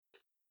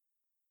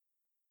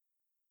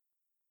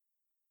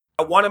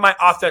I wanted my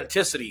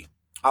authenticity.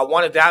 I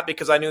wanted that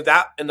because I knew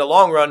that in the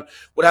long run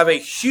would have a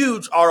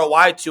huge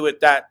ROI to it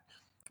that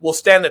will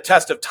stand the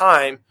test of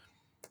time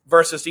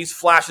versus these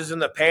flashes in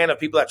the pan of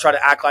people that try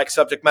to act like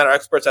subject matter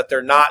experts that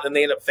they're not, and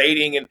they end up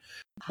fading. And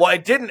well,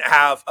 it didn't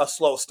have a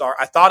slow start.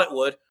 I thought it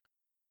would.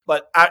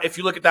 But if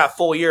you look at that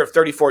full year of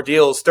 34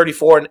 deals,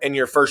 34 in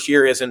your first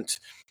year it's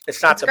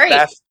not the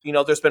best.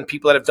 There's been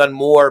people that have done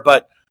more,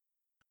 but,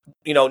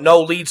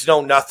 no leads, no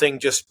nothing,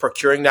 just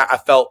procuring that I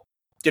felt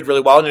did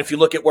really well. And if you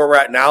look at where we're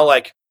at now,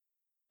 like,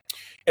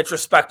 it's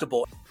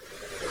respectable.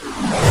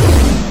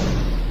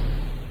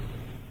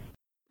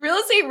 Real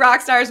estate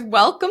rock stars,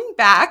 welcome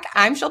back.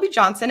 I'm Shelby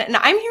Johnson, and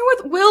I'm here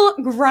with Will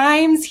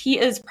Grimes. He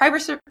is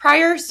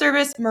prior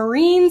service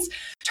Marines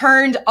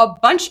turned a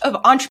bunch of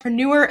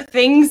entrepreneur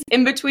things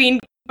in between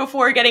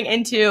before getting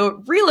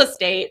into real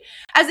estate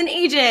as an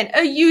agent, a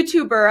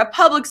YouTuber, a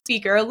public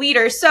speaker, a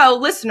leader. So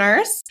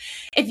listeners,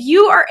 if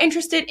you are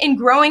interested in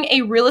growing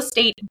a real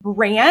estate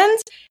brand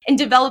and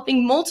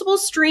developing multiple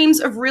streams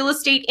of real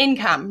estate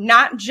income,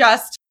 not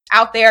just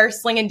out there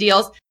slinging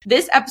deals,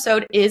 this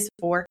episode is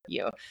for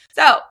you.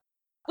 So,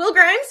 Will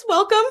Grimes,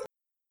 welcome.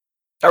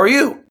 How are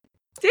you?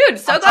 Dude,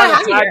 so glad to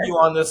have you here. You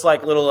on this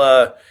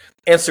little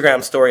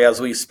Instagram story as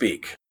we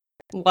speak.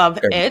 Love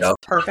it.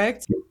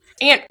 Perfect.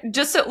 And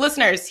just so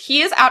listeners,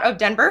 he is out of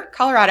Denver,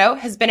 Colorado,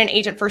 has been an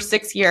agent for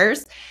 6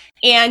 years,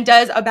 and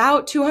does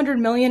about 200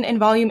 million in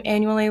volume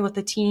annually with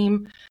the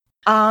team.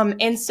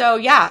 And so,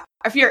 yeah,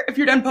 if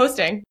you're done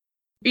posting, are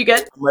you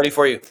good? I'm ready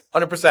for you,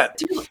 100%.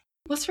 Dude,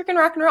 let's freaking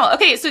rock and roll.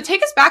 Okay, so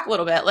take us back a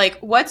little bit. Like,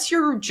 what's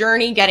your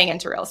journey getting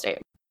into real estate?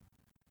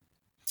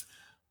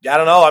 Yeah, I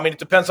don't know. I mean, it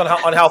depends on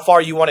how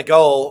far you want to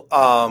go.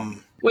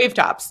 Wave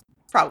tops,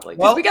 probably.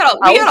 Well, we got a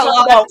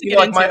lot to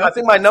get into. I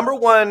think my number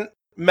one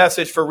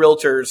message for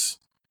realtors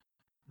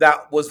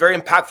that was very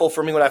impactful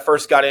for me when I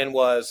first got in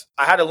was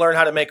I had to learn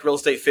how to make real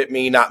estate fit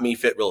me, not me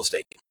fit real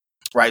estate.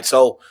 Right.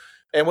 So,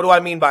 and what do I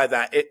mean by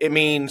that? It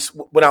means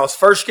when I was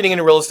first getting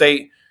into real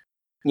estate,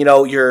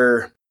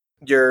 you're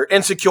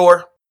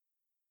insecure.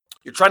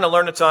 You're trying to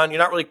learn a ton. You're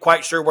not really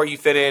quite sure where you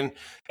fit in.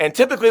 And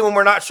typically when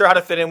we're not sure how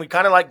to fit in, we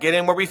kind of get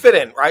in where we fit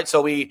in, right?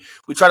 So we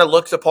try to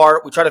look the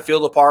part. We try to feel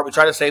the part. We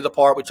try to say the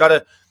part. We try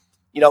to,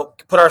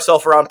 put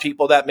ourselves around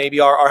people that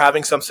maybe are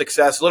having some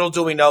success. Little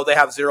do we know they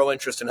have zero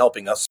interest in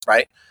helping us,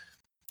 right?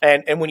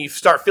 And when you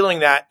start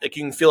feeling that, you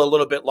can feel a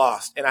little bit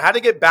lost. And I had to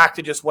get back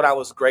to just what I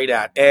was great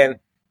at. And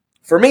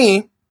for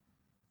me,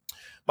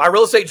 my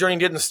real estate journey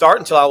didn't start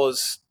until I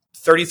was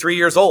 33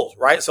 years old,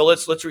 right? So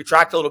let's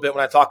retract a little bit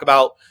when I talk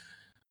about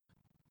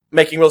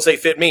making real estate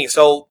fit me.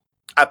 So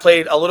I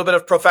played a little bit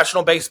of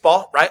professional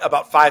baseball, right?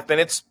 About 5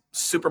 minutes,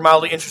 super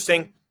mildly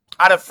interesting.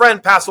 I had a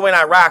friend pass away in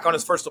Iraq on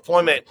his first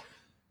deployment.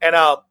 And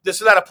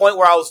this is at a point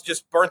where I was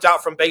just burnt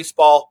out from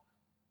baseball.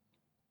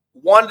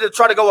 Wanted to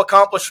try to go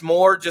accomplish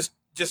more. Just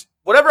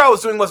whatever I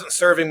was doing wasn't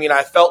serving me. And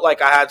I felt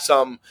like I had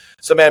some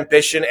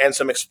ambition and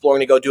some exploring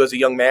to go do as a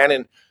young man.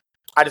 And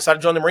I decided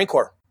to join the Marine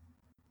Corps.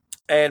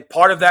 And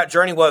part of that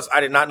journey was I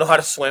did not know how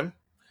to swim.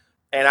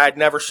 And I'd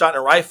never shot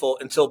in a rifle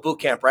until boot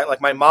camp, right? Like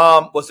my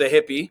mom was a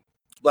hippie,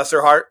 bless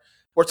her heart.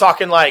 We're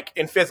talking like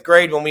in 5th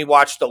grade when we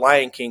watched The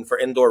Lion King for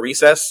indoor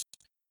recess.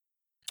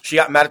 She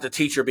got mad at the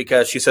teacher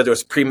because she said there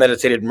was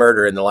premeditated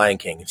murder in The Lion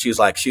King. And she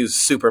was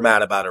super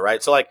mad about it,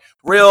 right? So like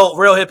real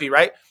hippie,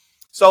 right?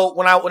 So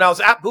when I was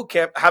at boot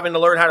camp having to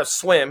learn how to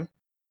swim,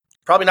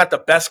 probably not the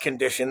best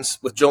conditions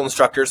with drill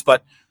instructors,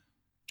 but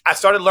I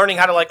started learning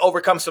how to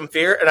overcome some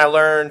fear, and I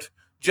learned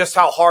just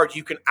how hard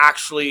you can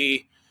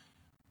actually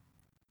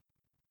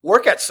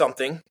work at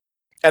something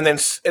and then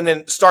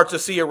start to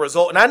see a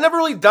result. And I'd never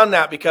really done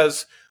that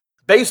because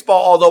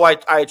baseball, although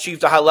I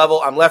achieved a high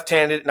level, I'm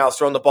left-handed and I was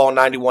throwing the ball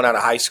 91 out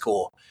of high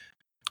school.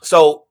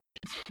 So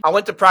I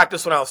went to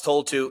practice when I was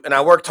told to, and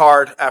I worked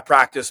hard at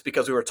practice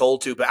because we were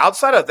told to. But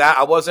outside of that,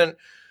 I wasn't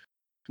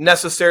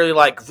necessarily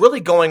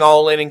really going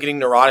all in and getting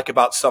neurotic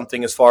about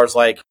something as far as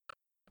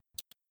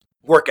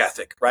work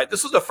ethic, right?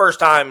 This was the first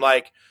time,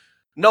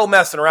 no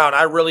messing around.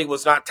 I really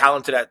was not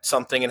talented at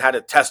something and had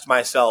to test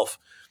myself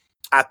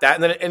at that.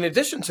 And then in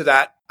addition to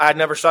that, I had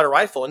never shot a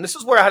rifle. And this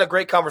is where I had a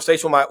great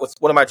conversation with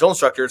one of my drill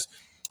instructors,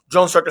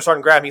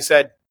 Sergeant Graham. He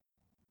said,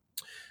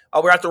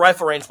 we were at the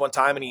rifle range one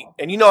time,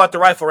 and at the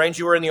rifle range,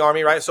 you were in the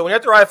Army, right? So when you're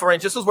at the rifle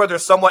range, this is where they're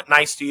somewhat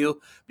nice to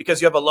you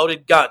because you have a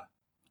loaded gun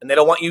and they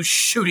don't want you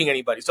shooting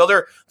anybody. So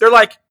they're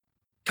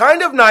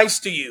kind of nice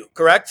to you,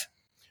 correct?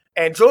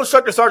 And drill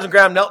instructor Sergeant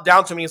Graham knelt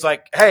down to me. He's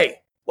like,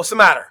 hey, what's the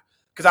matter?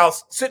 Because I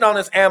was sitting on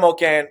this ammo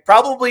can,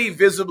 probably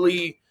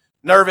visibly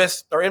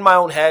nervous or in my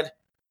own head.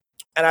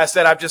 And I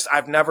said,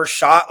 I've never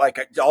shot.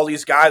 All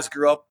these guys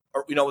grew up,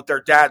 with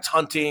their dads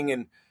hunting,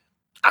 and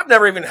I've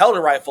never even held a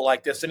rifle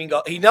like this. And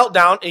he knelt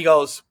down and he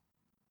goes,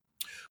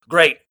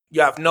 great.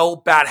 You have no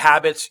bad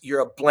habits.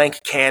 You're a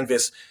blank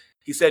canvas.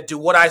 He said, do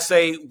what I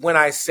say, when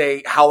I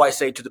say, how I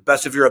say, to the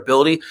best of your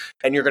ability,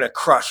 and you're going to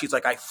crush. He's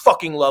like, I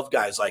fucking love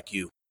guys like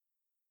you.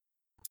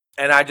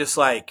 And I just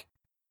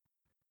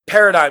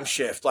paradigm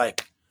shift,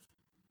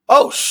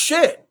 oh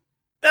shit.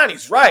 Man,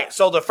 he's right.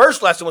 So the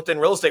first lesson within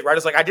real estate, right,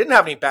 is like I didn't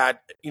have any bad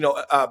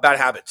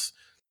habits.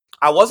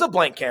 I was a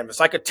blank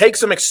canvas. I could take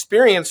some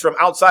experience from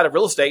outside of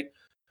real estate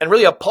and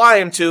really apply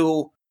them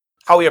to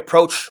how we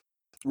approach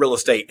real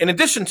estate. In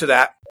addition to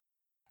that,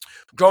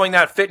 growing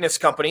that fitness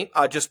company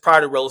just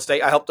prior to real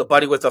estate, I helped a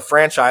buddy with a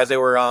franchise. They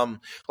were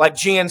like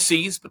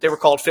GNCs, but they were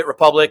called Fit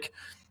Republic.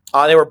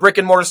 They were brick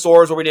and mortar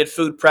stores where we did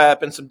food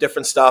prep and some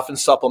different stuff and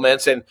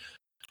supplements. And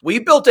we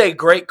built a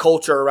great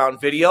culture around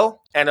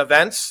video and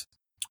events.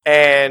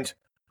 And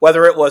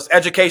whether it was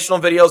educational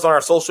videos on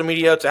our social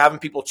media to having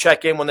people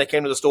check in when they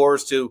came to the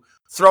stores, to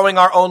throwing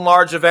our own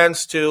large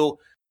events, to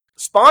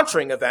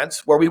sponsoring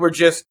events where we were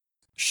just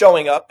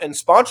showing up and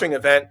sponsoring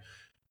event,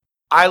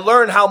 I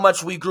learned how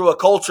much we grew a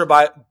culture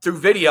through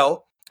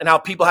video and how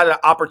people had an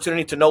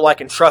opportunity to know, like,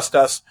 and trust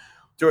us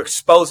through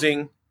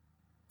exposing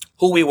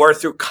who we were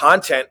through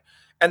content,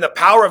 and the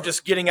power of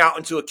just getting out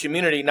into a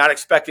community, not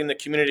expecting the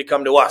community to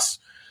come to us.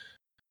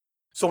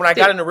 So when I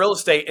got into real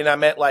estate and I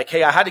meant like,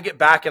 hey, I had to get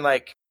back and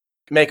like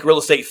make real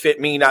estate fit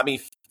me, not me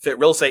fit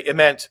real estate. It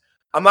meant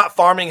I'm not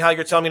farming how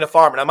you're telling me to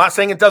farm. And I'm not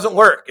saying it doesn't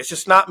work. It's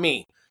just not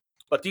me.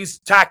 But these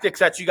tactics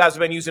that you guys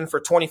have been using for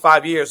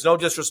 25 years, no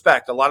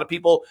disrespect. A lot of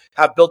people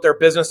have built their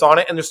business on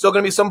it and there's still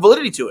going to be some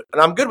validity to it. And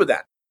I'm good with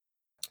that.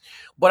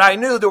 But I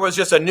knew there was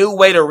just a new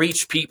way to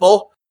reach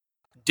people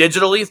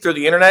digitally through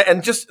the internet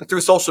and just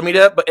through social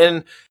media, but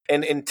in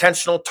an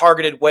intentional,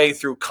 targeted way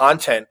through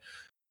content.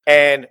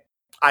 And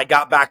I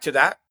got back to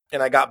that,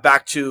 and I got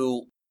back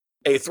to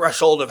a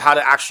threshold of how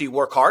to actually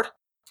work hard.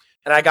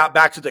 And I got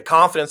back to the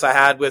confidence I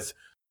had with,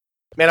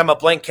 man, I'm a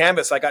blank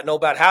canvas. I got no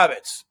bad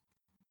habits.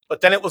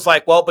 But then it was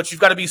like, well, but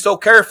you've got to be so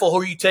careful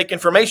who you take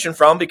information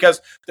from,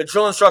 because the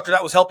drill instructor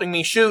that was helping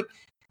me shoot,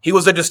 he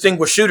was a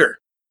distinguished shooter.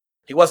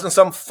 He wasn't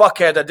some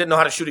fuckhead that didn't know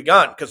how to shoot a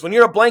gun. Because when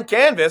you're a blank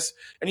canvas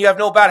and you have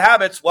no bad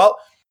habits, well,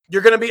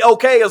 you're going to be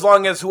okay as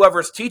long as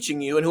whoever's teaching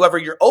you and whoever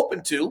you're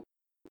open to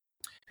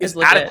is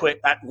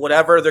adequate at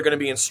whatever they're going to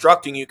be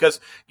instructing you,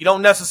 because you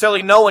don't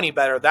necessarily know any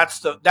better. That's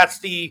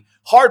the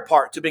hard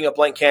part to being a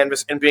blank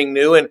canvas and being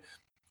new. And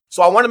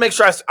so I want to make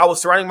sure I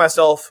was surrounding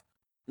myself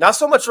not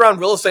so much around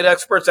real estate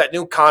experts that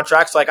knew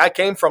contracts. Like, I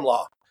came from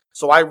law,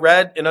 so I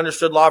read and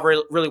understood law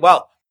really, really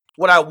well.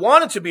 What I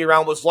wanted to be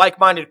around was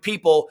like-minded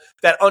people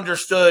that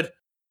understood,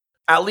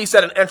 at least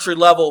at an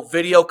entry-level,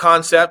 video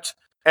concept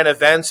and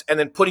events, and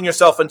then putting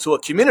yourself into a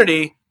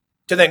community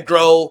to then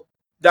grow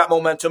that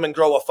momentum and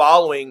grow a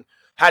following.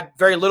 Had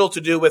very little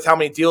to do with how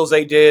many deals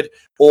they did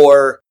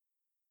or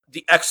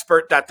the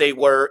expert that they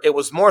were. It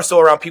was more so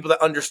around people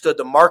that understood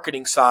the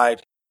marketing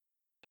side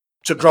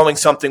to growing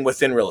something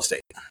within real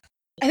estate.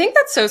 I think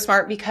that's so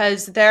smart,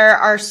 because there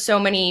are so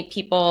many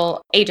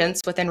people,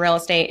 agents within real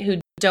estate, who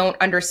don't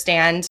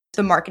understand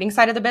the marketing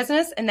side of the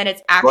business, and that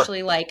it's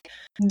actually like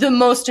the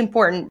most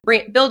important,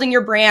 building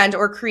your brand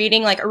or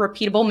creating like a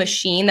repeatable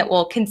machine that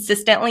will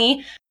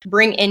consistently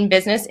bring in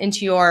business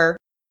into your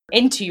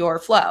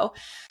flow.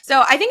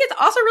 So I think it's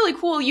also really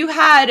cool. You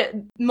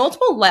had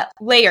multiple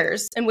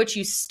layers in which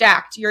you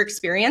stacked your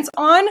experience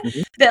on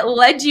that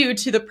led you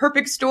to the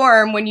perfect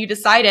storm when you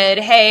decided,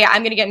 hey,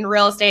 I'm going to get into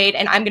real estate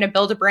and I'm going to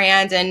build a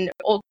brand and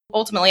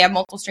ultimately have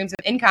multiple streams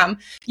of income.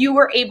 You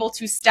were able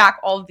to stack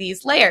all of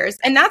these layers.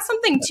 And that's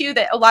something too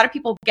that a lot of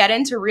people get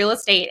into real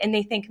estate and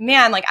they think,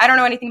 man, like, I don't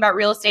know anything about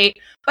real estate.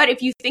 But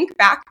if you think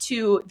back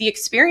to the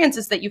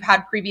experiences that you've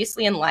had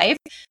previously in life,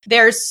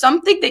 there's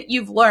something that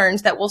you've learned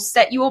that will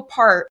set you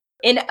apart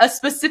in a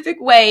specific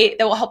way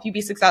that will help you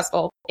be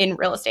successful in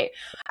real estate.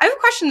 I have a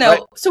question though.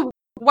 Right. So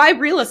why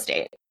real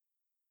estate?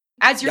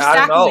 As you're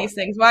stacking these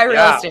things, why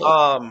real estate?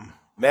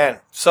 Man.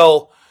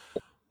 So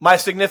my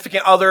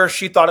significant other,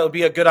 she thought it would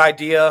be a good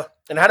idea.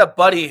 And I had a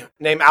buddy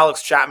named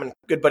Alex Chapman,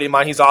 good buddy of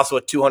mine. He's also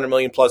a 200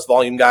 million plus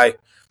volume guy.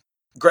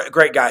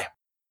 Great guy.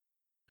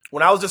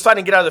 When I was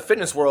deciding to get out of the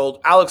fitness world,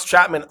 Alex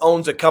Chapman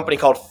owns a company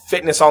called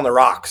Fitness on the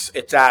Rocks.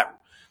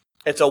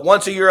 It's a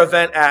once-a-year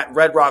event at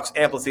Red Rocks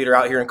Amphitheater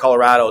out here in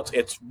Colorado.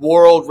 It's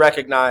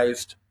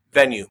world-recognized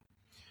venue.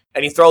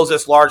 And he throws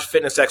this large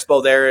fitness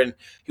expo there. And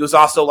he was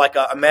also like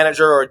a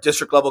manager or a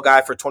district-level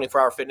guy for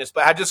 24-hour fitness,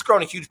 but had just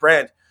grown a huge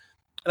brand.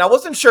 And I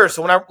wasn't sure.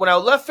 So when I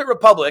left Fit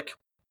Republic,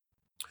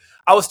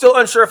 I was still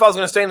unsure if I was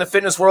going to stay in the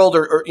fitness world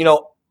or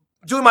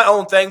doing my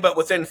own thing, but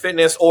within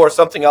fitness or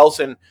something else.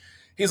 And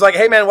he's like,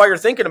 hey, man, while you're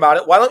thinking about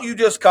it, why don't you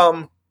just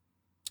come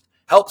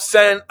help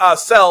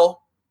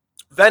sell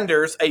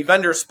vendors a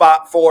vendor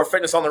spot for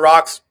Fitness on the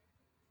Rocks.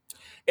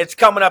 It's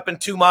coming up in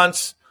 2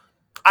 months.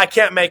 I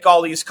can't make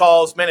all these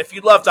calls. Man, if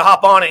you'd love to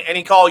hop on it,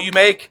 any call you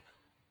make,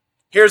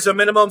 here's the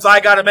minimums I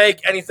got to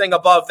make. Anything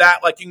above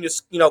that, like, you can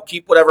just,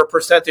 keep whatever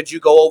percentage you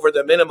go over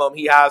the minimum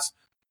he has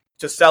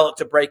to sell it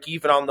to break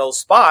even on those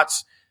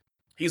spots.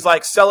 He's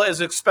like, sell it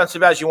as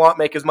expensive as you want,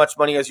 make as much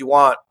money as you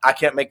want. I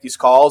can't make these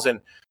calls.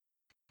 And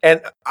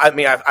I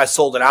mean, I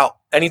sold it out.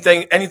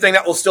 Anything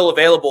that was still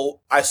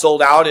available, I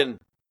sold out. And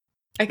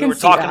we were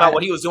talking about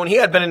what he was doing. He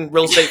had been in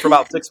real estate for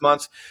about 6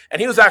 months, and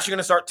he was actually going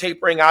to start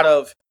tapering out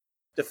of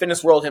the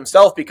fitness world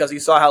himself because he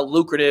saw how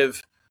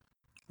lucrative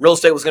real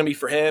estate was going to be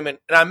for him. And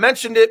I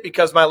mentioned it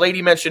because my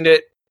lady mentioned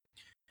it,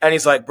 And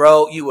he's like,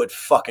 bro, you would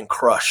fucking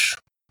crush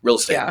real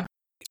estate. Yeah.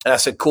 And I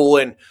said, cool.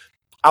 And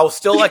I was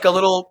still like a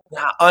little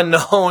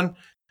unknown.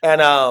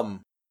 And I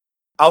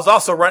was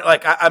also running,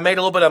 like, I made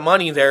a little bit of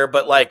money there,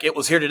 but like it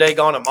was here today,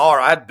 gone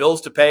tomorrow. I had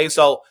bills to pay.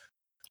 So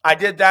I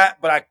did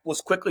that, but I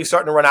was quickly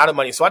starting to run out of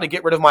money. So I had to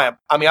get rid of I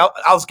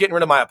was getting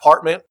rid of my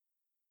apartment.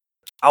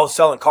 I was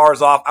selling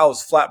cars off. I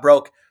was flat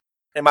broke.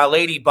 And my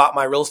lady bought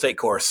my real estate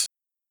course.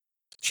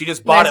 She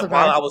just bought it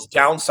while I was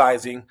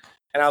downsizing.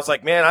 And I was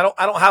like, man, I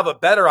don't have a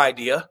better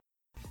idea.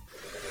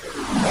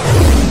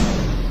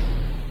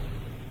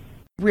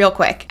 Real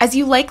quick, as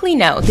you likely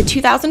know, the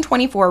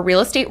 2024 Real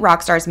Estate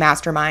Rockstars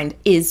Mastermind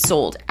is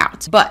sold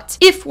out. But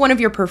if one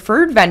of your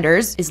preferred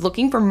vendors is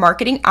looking for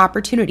marketing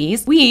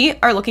opportunities, we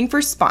are looking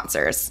for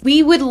sponsors.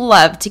 We would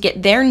love to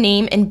get their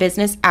name and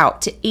business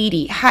out to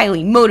 80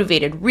 highly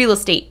motivated real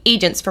estate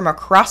agents from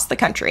across the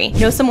country.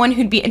 Know someone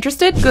who'd be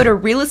interested? Go to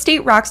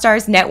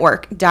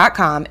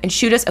realestaterockstarsnetwork.com and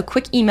shoot us a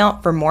quick email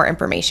for more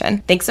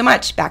information. Thanks so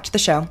much. Back to the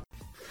show.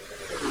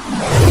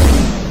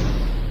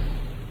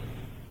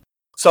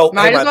 So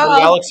hey, my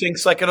buddy Alex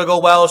thinks like it'll go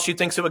well. She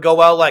thinks it would go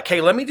well. Like, hey,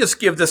 let me just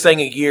give this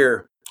thing a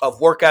year of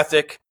work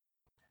ethic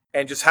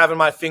and just having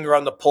my finger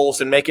on the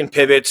pulse and making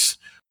pivots,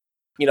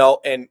 you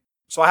know. And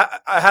so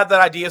I had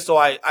that idea. So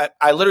I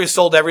literally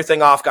sold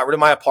everything off, got rid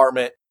of my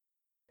apartment,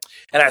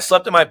 and I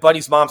slept in my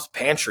buddy's mom's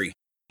pantry,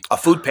 a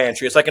food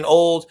pantry. It's like an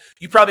old,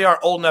 you probably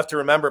aren't old enough to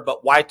remember,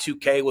 but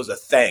Y2K was a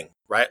thing,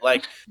 right?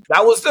 Like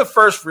that was the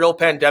first real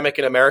pandemic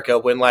in America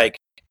when like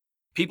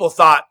people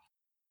thought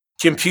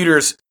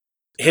computers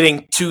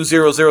hitting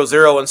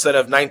 2000 instead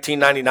of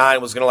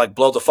 1999 was going to like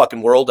blow the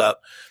fucking world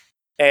up.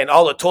 And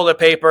all the toilet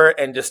paper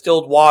and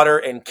distilled water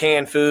and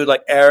canned food,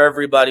 like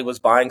everybody was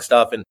buying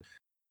stuff. And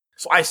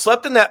so I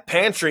slept in that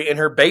pantry in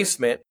her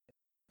basement.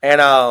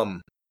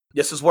 And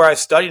this is where I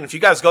studied. And if you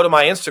guys go to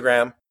my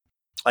Instagram,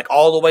 like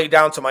all the way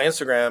down to my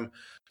Instagram,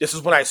 this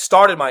is when I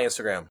started my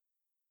Instagram.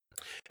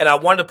 And I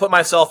wanted to put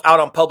myself out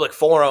on public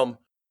forum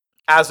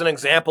as an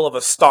example of a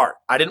start.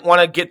 I didn't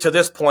want to get to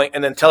this point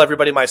and then tell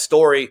everybody my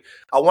story.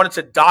 I wanted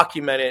to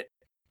document it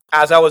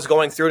as I was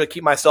going through to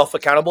keep myself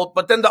accountable,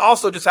 but then to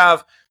also just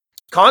have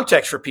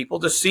context for people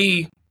to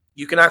see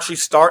you can actually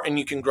start and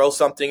you can grow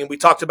something. And we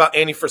talked about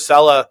Andy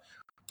Frisella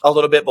a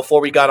little bit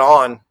before we got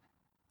on.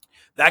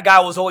 That guy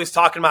was always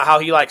talking about how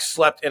he like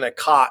slept in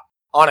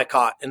on a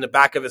cot in the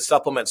back of his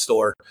supplement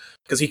store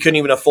because he couldn't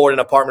even afford an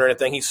apartment or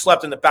anything. He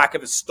slept in the back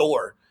of his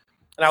store.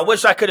 And I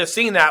wish I could have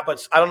seen that,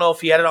 but I don't know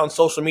if he had it on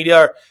social media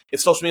or if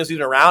social media was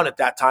even around at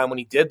that time when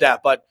he did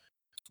that. But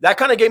that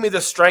kind of gave me the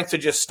strength to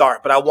just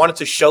start. But I wanted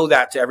to show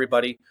that to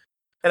everybody.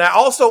 And I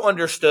also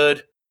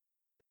understood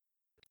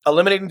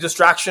eliminating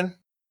distraction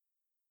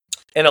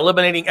and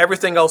eliminating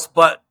everything else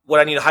but what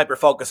I need to hyper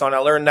focus on. I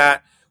learned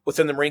that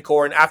within the Marine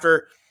Corps. And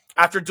after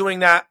doing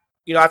that,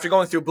 you know, after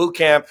going through boot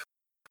camp,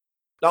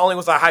 not only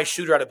was I a high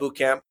shooter out of boot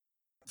camp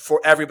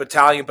for every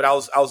battalion, but I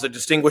was a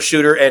distinguished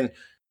shooter, and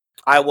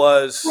I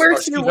was a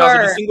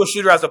distinguished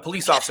shooter as a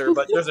police officer,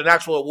 but there's an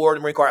actual award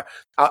in the Marine Corps.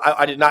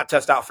 I did not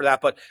test out for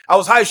that, but I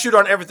was high shooter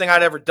on everything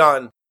I'd ever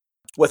done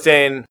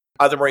within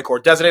the Marine Corps.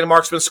 Designated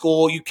marksman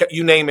school,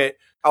 you name it,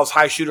 I was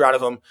high shooter out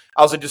of them.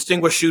 I was a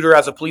distinguished shooter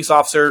as a police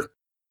officer.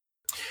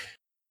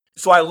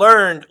 So I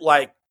learned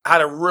like how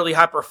to really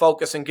hyper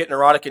focus and get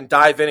neurotic and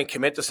dive in and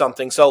commit to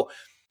something. So,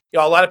 you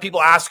know, a lot of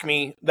people ask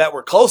me that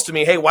were close to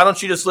me, hey, why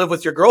don't you just live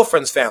with your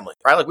girlfriend's family,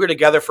 right? Like we were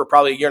together for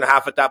probably a year and a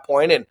half at that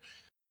point, and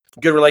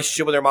good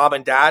relationship with their mom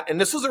and dad.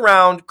 And this was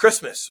around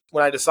Christmas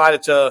when I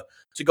decided to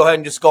go ahead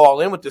and just go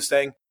all in with this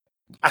thing.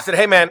 I said,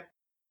 hey, man,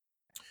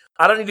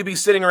 I don't need to be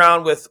sitting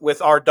around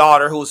with our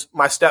daughter, who's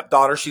my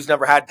stepdaughter. She's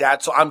never had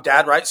dad, so I'm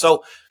dad, right?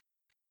 So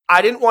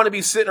I didn't want to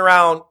be sitting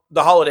around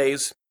the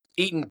holidays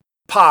eating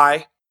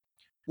pie,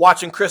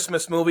 watching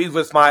Christmas movies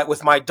with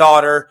my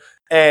daughter,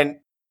 and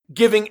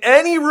giving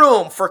any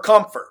room for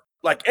comfort.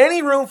 Like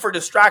any room for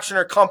distraction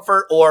or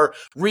comfort or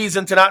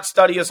reason to not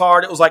study as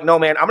hard. It was like, no,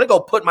 man, I'm going to go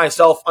put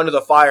myself under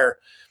the fire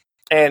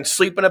and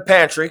sleep in a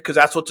pantry because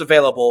that's what's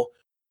available.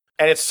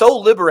 And it's so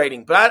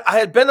liberating. But I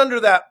had been under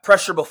that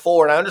pressure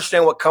before, and I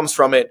understand what comes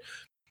from it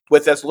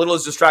with as little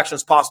as distraction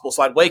as possible.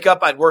 So I'd wake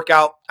up, I'd work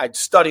out, I'd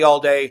study all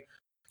day,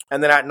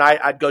 and then at night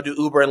I'd go do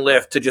Uber and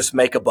Lyft to just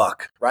make a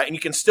buck, right? And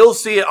you can still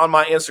see it on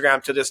my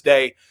Instagram to this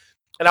day.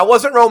 And I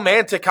wasn't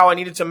romantic how I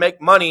needed to make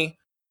money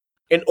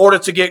in order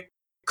to get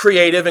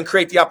creative and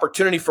create the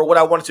opportunity for what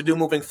I wanted to do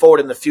moving forward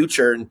in the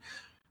future. And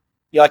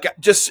you know, like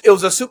just, it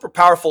was a super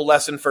powerful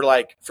lesson for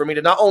me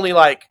to not only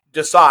like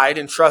decide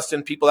and trust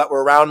in people that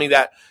were around me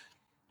that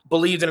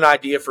believed in an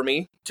idea for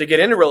me to get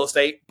into real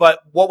estate, but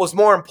what was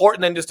more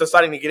important than just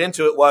deciding to get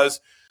into it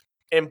was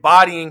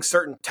embodying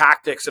certain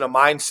tactics and a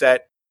mindset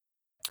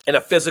in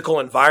a physical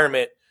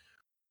environment.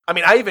 I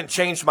mean, I even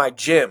changed my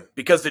gym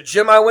because the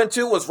gym I went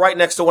to was right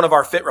next to one of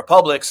our Fit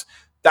Republics.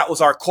 That was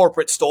our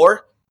corporate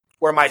store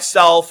where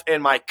myself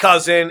and my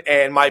cousin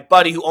and my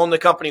buddy who owned the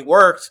company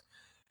worked.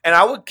 And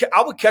I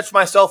would catch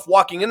myself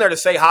walking in there to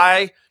say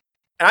hi.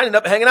 And I ended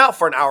up hanging out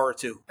for an hour or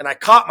two. And I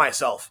caught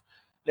myself.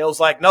 And it was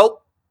like,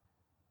 nope,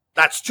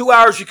 That's 2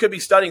 hours you could be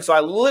studying. So I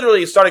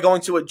literally started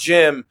going to a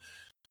gym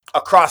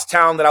across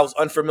town that I was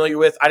unfamiliar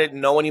with. I didn't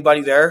know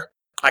anybody there.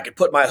 I could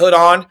put my hood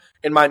on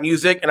and my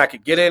music, and I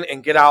could get in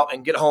and get out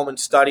and get home and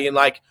study. And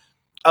like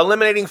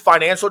eliminating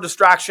financial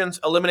distractions,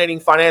 eliminating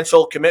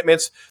financial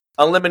commitments,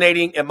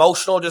 eliminating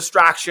emotional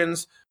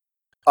distractions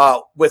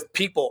with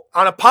people.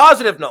 On a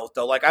positive note,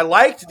 though, like I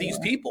liked these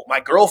people. My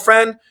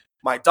girlfriend,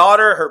 my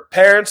daughter, her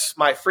parents,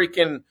 my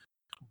freaking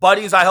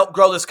buddies I helped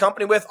grow this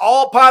company with,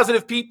 all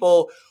positive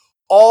people,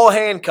 all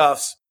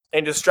handcuffs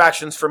and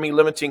distractions for me,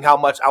 limiting how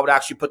much I would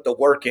actually put the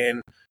work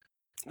in.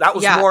 That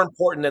was more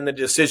important than the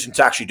decision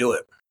to actually do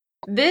it.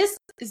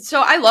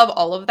 So I love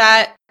all of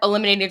that,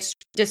 eliminating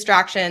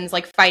distractions,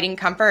 like fighting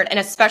comfort, and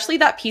especially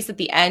that piece at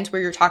the end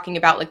where you're talking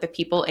about like the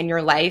people in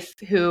your life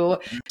who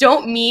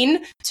don't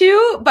mean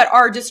to, but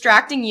are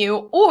distracting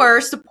you or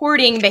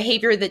supporting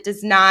behavior that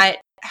does not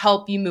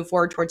help you move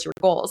forward towards your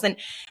goals. And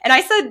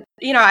I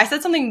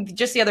said something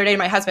just the other day to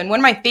my husband. One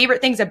of my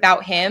favorite things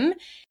about him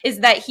is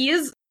that he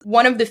is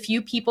one of the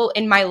few people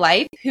in my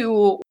life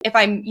who, if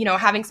I'm,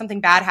 having something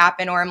bad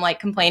happen or I'm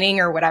like complaining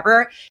or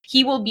whatever,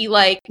 he will be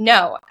like,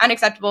 no,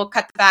 unacceptable,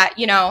 cut that,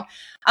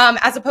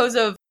 as opposed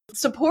to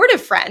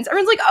supportive friends.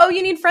 Everyone's like, oh,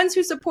 you need friends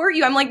who support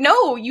you. I'm like,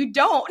 no, you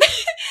don't.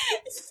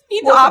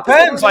 It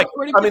depends. Like,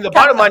 the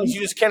bottom line is you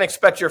just can't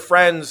expect your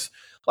friends.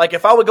 Like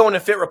if I would go into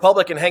Fit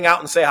Republic and hang out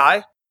and say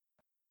hi,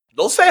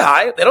 they'll say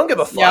hi. They don't give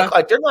a fuck. Yeah.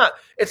 Like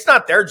it's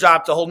not their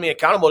job to hold me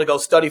accountable to go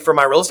study for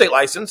my real estate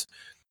license.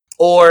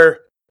 Or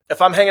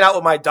if I'm hanging out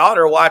with my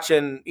daughter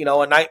watching,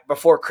 a Night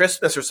Before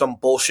Christmas or some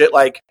bullshit,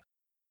 like,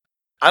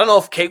 I don't know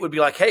if Kate would be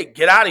like, hey,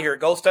 get out of here,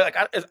 go study.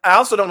 Like, I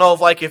also don't know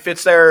if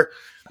it's their,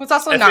 it's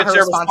also not her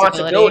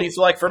responsibility.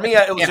 So like for me,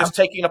 it was just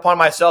taking upon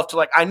myself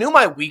to I knew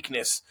my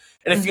weakness.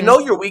 And if you know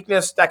your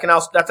weakness,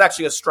 that's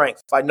actually a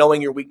strength by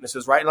knowing your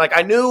weaknesses, right? And like,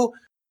 I knew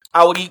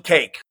I would eat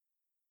cake.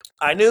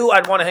 I knew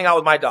I'd want to hang out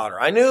with my daughter.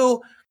 I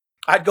knew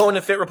I'd go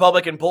into Fit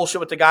Republic and bullshit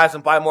with the guys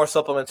and buy more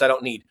supplements I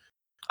don't need.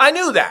 I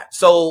knew that.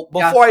 So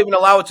before I even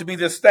allow it to be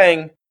this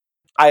thing,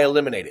 I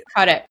eliminate it.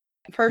 Cut it.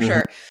 For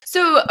sure.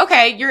 So,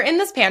 okay, you're in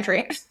this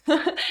pantry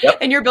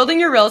and you're building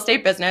your real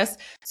estate business.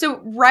 So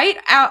right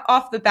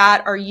off the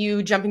bat, are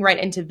you jumping right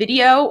into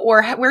video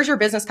or where's your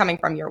business coming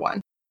from year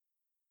one?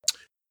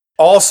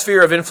 All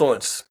sphere of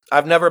influence.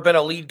 I've never been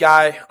a lead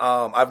guy.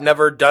 I've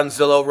never done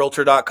Zillow,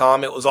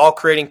 Realtor.com. It was all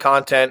creating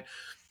content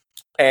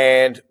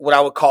and what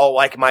I would call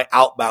like my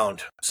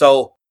outbound.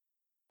 So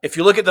if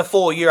you look at the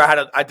full year,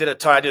 I did a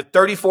ton. I did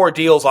 34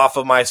 deals off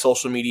of my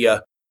social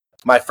media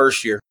my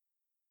first year.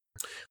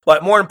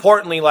 But more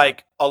importantly,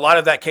 like a lot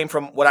of that came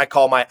from what I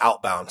call my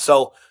outbound.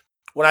 So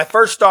when I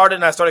first started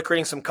and I started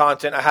creating some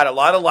content, I had a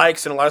lot of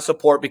likes and a lot of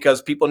support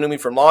because people knew me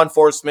from law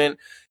enforcement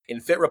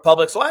in Fit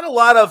Republic. So I had a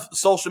lot of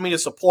social media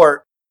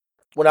support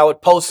when I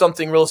would post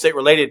something real estate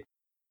related.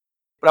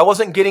 But I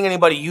wasn't getting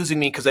anybody using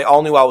me because they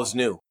all knew I was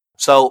new.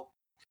 So,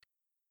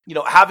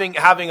 having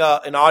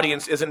an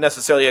audience isn't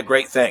necessarily a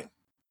great thing.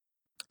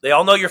 They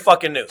all know you're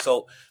fucking new.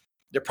 So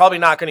they're probably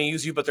not going to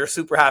use you, but they're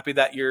super happy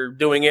that you're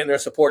doing it and they're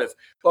supportive.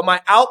 But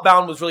my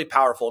outbound was really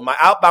powerful. My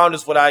outbound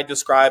is what I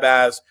describe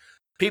as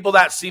people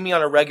that see me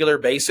on a regular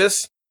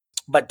basis,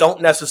 but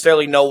don't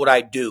necessarily know what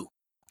I do.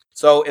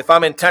 So if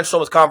I'm intentional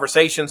with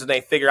conversations and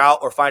they figure out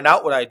or find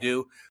out what I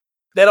do,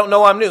 they don't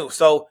know I'm new.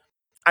 So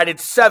I did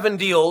 7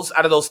 deals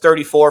out of those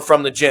 34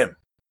 from the gym.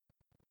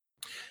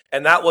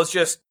 And that was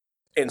just,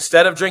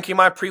 instead of drinking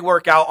my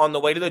pre-workout on the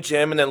way to the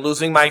gym and then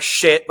losing my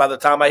shit by the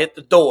time I hit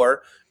the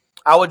door,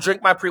 I would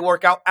drink my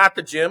pre-workout at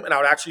the gym and I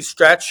would actually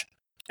stretch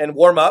and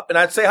warm up and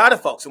I'd say hi to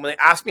folks. And when they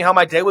asked me how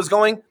my day was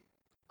going,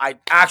 I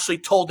actually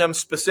told them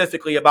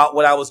specifically about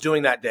what I was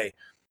doing that day.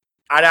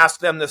 I'd ask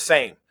them the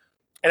same.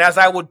 And as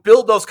I would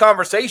build those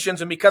conversations,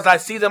 and because I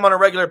see them on a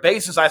regular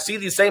basis, I see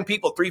these same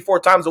people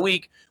 3-4 times a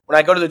week when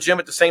I go to the gym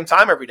at the same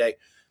time every day,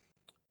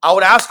 I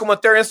would ask them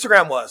what their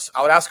Instagram was.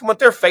 I would ask them what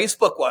their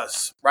Facebook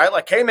was, right?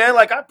 Like, hey, man,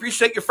 like, I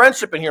appreciate your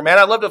friendship in here, man.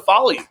 I'd love to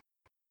follow you.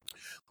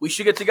 We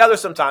should get together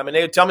sometime. And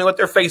they would tell me what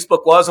their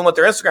Facebook was and what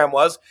their Instagram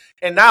was.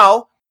 And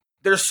now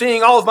they're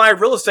seeing all of my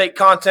real estate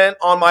content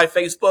on my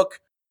Facebook,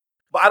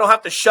 but I don't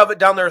have to shove it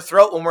down their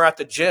throat when we're at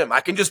the gym.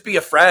 I can just be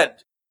a friend,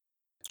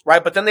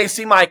 right? But then they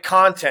see my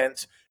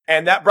content,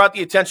 and that brought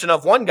the attention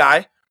of one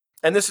guy.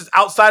 And this is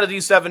outside of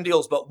these 7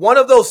 deals, but one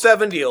of those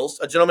 7 deals,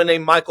 a gentleman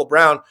named Michael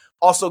Brown,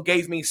 also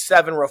gave me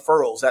 7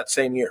 referrals that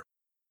same year.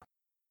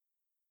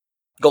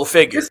 Go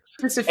figure.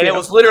 And it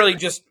was literally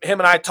just him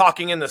and I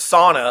talking in the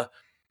sauna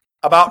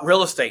about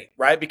real estate,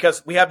 right?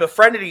 Because we had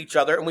befriended each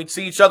other and we'd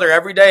see each other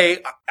every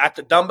day at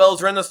the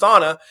dumbbells or in the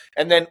sauna.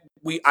 And then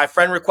I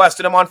friend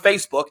requested him on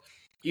Facebook.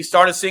 He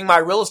started seeing my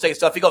real estate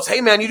stuff. He goes,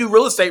 hey man, you do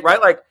real estate, right?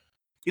 Like,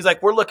 he's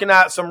like, we're looking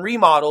at some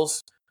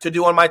remodels to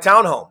do on my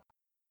townhome.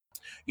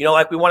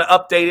 Like we want to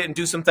update it and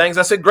do some things.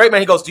 I said, great,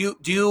 man. He goes,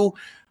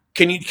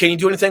 can you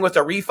do anything with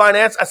the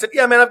refinance? I said,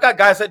 yeah, man, I've got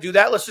guys that do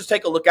that. Let's just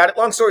take a look at it.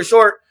 Long story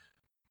short,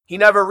 he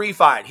never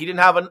refied. He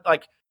didn't have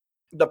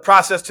the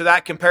process to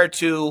that compared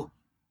to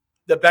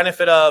the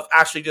benefit of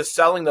actually just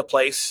selling the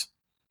place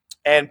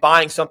and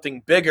buying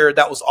something bigger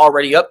that was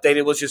already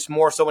updated was just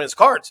more so in his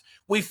cards.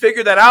 We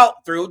figured that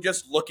out through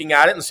just looking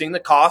at it and seeing the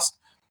cost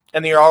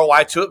and the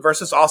ROI to it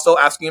versus also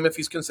asking him if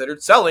he's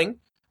considered selling,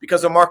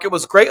 because the market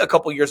was great a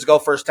couple years ago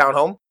for his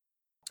townhome.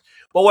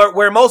 But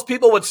where most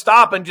people would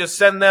stop and just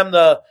send them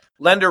the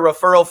lender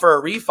referral for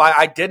a refi,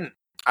 I didn't.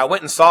 I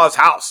went and saw his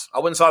house. I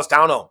went and saw his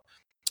townhome,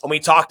 and we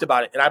talked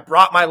about it. And I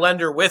brought my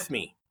lender with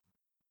me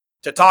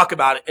to talk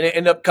about it, and it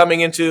ended up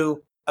coming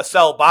into a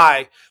sell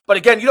buy. But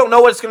again, you don't know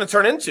what it's going to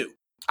turn into.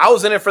 I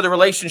was in it for the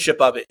relationship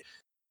of it.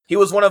 He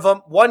was one of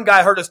them. One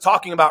guy heard us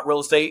talking about real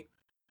estate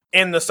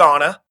in the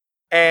sauna,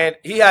 and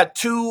he had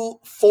 2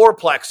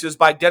 fourplexes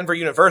by Denver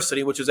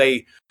University, which is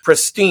a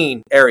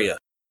pristine area.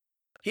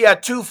 He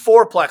had 2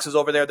 fourplexes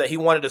over there that he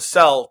wanted to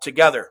sell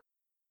together.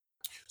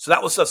 So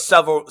that was a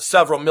several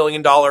 $1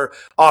 million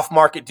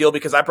off-market deal,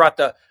 because I brought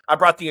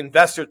the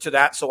investor to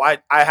that. So I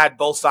had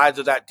both sides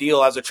of that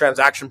deal as a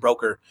transaction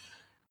broker.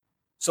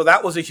 So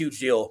that was a huge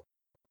deal.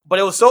 But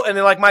it was and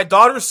then like my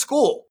daughter's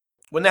school,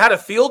 when they had a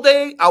field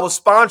day, I was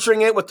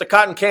sponsoring it with the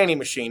cotton candy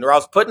machine, or I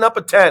was putting up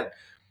a tent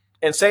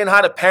and saying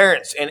hi to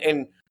parents.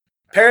 And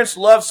parents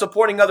love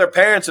supporting other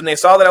parents, and they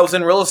saw that I was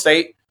in real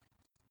estate,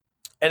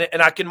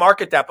 and I can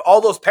market that. But all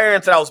those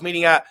parents that I was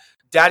meeting at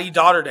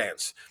daddy-daughter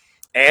dance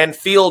and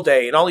field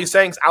day and all these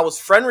things, I was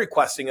friend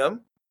requesting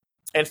them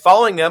and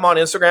following them on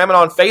Instagram and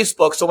on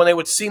Facebook. So when they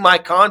would see my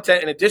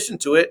content in addition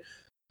to it,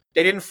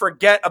 they didn't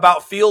forget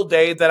about field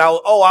day that I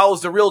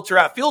was the realtor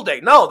at field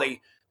day. No,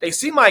 they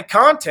see my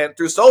content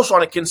through social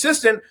on a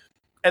consistent,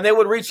 and they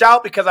would reach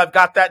out because I've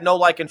got that know,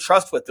 like, and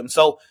trust with them.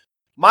 So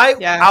my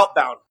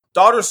outbound,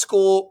 daughter's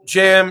school,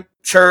 gym,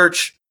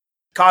 church,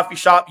 coffee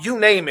shop, you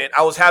name it,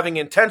 I was having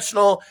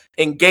intentional,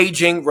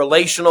 engaging,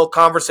 relational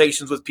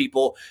conversations with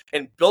people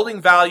and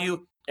building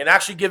value and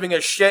actually giving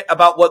a shit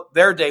about what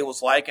their day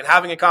was like and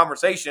having a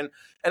conversation.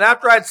 And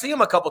after I'd see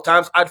them a couple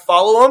times, I'd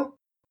follow them.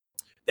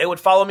 They would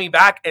follow me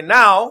back. And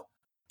now,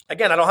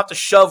 again, I don't have to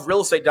shove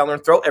real estate down their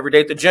throat every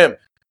day at the gym.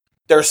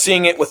 They're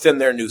seeing it within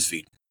their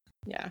newsfeed.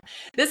 Yeah,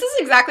 this is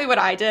exactly what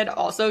I did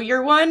also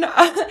year one.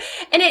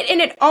 and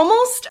it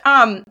almost,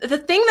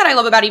 the thing that I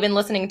love about even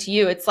listening to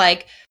you, it's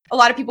like a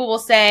lot of people will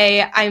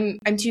say, I'm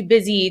too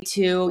busy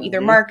to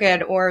either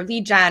market or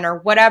lead gen or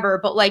whatever,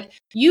 but like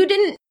you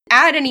didn't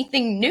add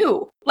anything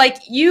new. Like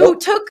you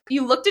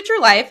looked at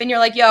your life and you're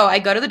like, yo, I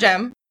go to the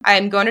gym.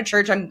 I'm going to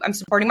church. I'm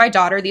supporting my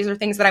daughter. These are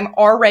things that I'm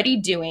already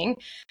doing.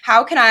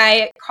 How can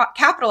I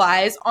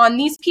capitalize on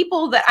these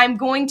people that I'm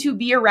going to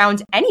be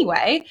around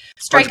anyway?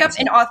 Strike 100%. Up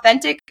an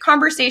authentic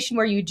conversation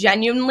where you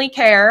genuinely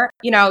care.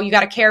 You know, you got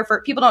to care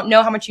for people. Don't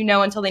know how much you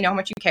know until they know how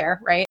much you care.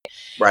 Right.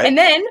 And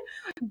then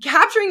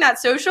capturing that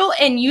social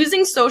and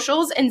using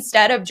socials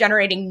instead of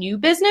generating new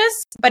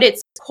business, but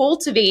it's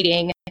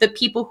cultivating the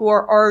people who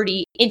are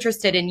already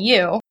interested in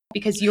you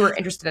because you were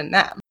interested in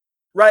them.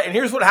 Right. And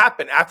here's what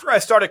happened. After I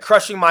started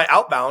crushing my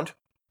outbound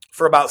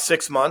for about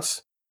 6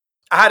 months,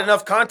 I had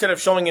enough content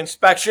of showing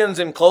inspections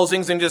and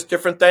closings and just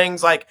different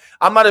things. Like,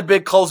 I'm not a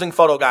big closing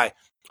photo guy.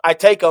 I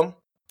take them,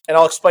 and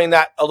I'll explain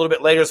that a little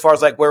bit later as far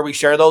as like where we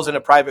share those in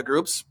the private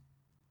groups.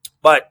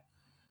 But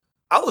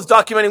I was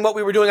documenting what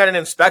we were doing at an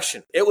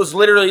inspection. It was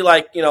literally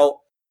like, you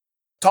know,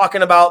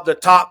 talking about the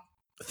top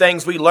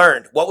things we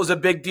learned. What was a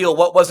big deal?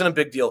 What wasn't a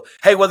big deal?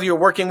 Hey, whether you're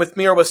working with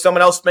me or with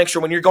someone else, make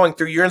sure when you're going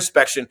through your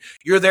inspection,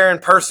 you're there in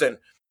person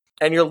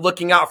and you're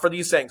looking out for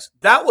these things.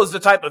 That was the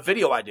type of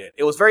video I did.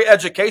 It was very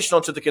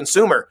educational to the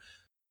consumer.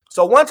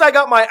 So once I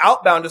got my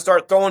outbound to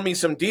start throwing me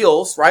some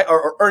deals, right,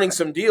 or earning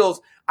some deals,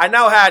 I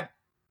now had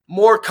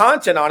more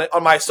content on it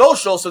on my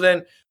social. So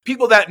then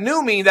people that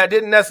knew me that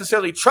didn't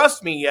necessarily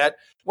trust me yet,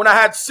 when I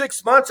had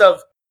 6 months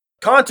of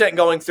content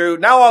going through,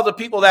 now all the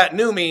people that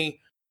knew me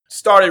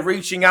started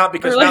reaching out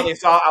because now they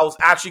saw I was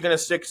actually going to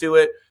stick to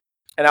it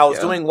and I was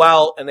doing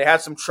well and they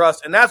had some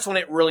trust. And that's when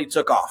it really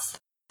took off.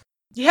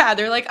 Yeah.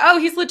 They're like, oh,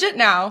 he's legit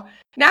now.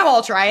 Now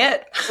I'll try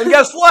it. And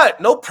guess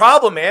what? No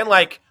problem, man.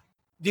 Like,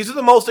 these are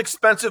the most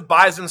expensive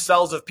buys and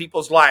sells of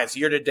people's lives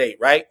year to date,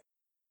 right?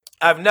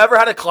 I've never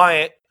had a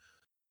client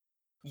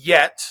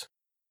yet,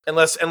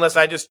 unless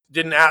I just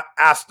didn't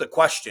ask the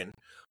question.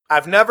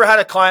 I've never had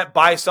a client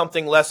buy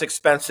something less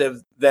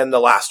expensive than the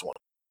last one.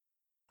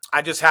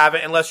 I just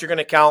haven't, unless you're going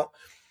to count,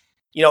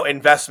 you know,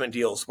 investment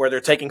deals where they're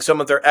taking some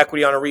of their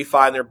equity on a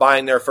refi and they're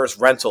buying their first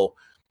rental.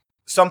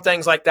 Some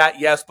things like that,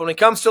 yes. But when it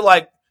comes to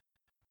like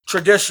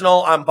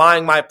traditional, I'm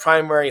buying my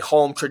primary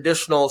home,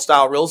 traditional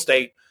style real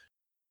estate,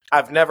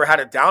 I've never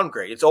had a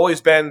downgrade. It's always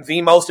been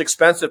the most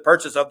expensive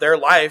purchase of their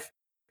life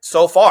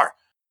so far.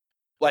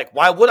 Like,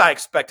 why would I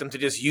expect them to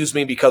just use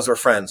me because we're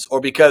friends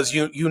or because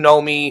you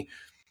know me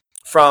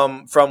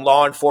from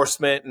law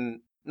enforcement?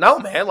 And no,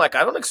 man, like,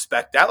 I don't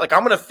expect that. Like,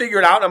 I'm going to figure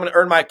it out. And I'm going to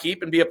earn my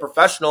keep and be a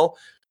professional.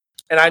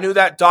 And I knew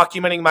that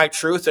documenting my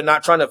truth and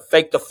not trying to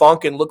fake the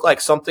funk and look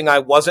like something I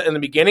wasn't in the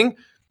beginning,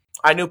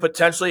 I knew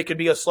potentially it could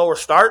be a slower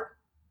start,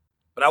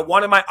 but I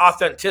wanted my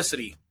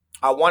authenticity.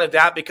 I wanted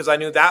that because I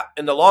knew that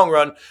in the long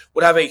run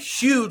would have a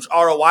huge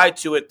ROI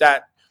to it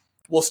that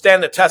will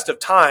stand the test of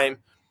time.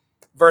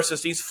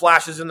 versus these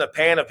flashes in the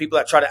pan of people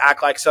that try to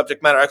act like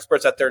subject matter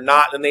experts that they're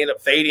not, and they end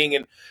up fading.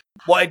 And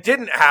well, it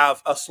didn't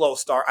have a slow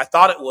start. I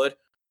thought it would.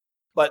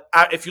 But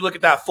if you look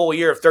at that full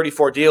year of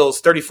 34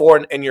 deals,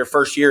 34 in your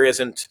first year it's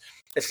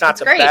not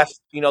the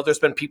best. There's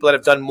been people that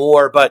have done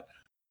more, but,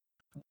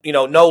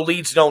 no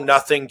leads, no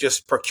nothing,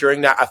 just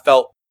procuring that I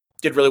felt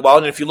did really well.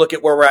 And if you look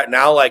at where we're at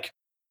now, like,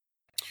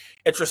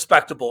 it's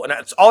respectable. And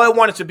that's all I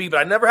wanted to be, but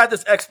I never had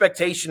this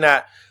expectation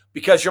that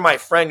because you're my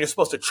friend, you're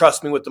supposed to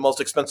trust me with the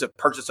most expensive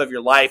purchase of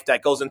your life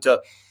that goes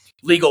into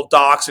legal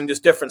docs and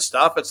just different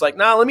stuff. It's like,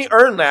 let me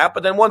earn that.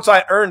 But then once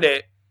I earned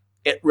it,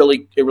 it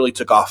really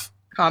took off.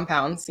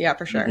 Compounds. Yeah,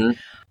 for sure.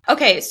 Mm-hmm.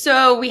 Okay.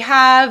 So we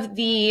have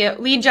the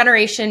lead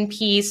generation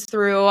piece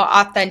through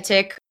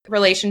authentic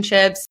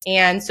relationships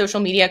and social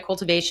media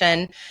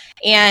cultivation.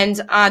 And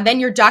then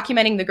you're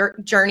documenting the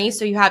journey.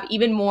 So you have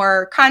even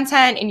more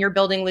content and you're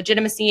building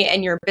legitimacy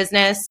in your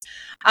business.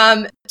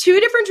 Two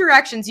different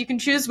directions. You can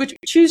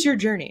choose your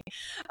journey.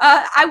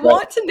 I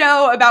want to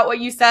know about what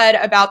you said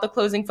about the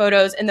closing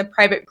photos in the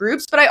private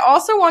groups, but I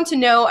also want to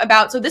know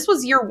about, so this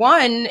was year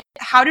one.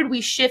 How did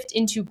we shift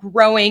into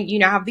growing? You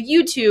now have the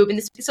YouTube and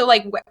this. So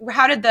like,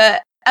 how did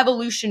the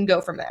evolution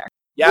go from there?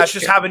 Yeah, it's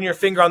just having your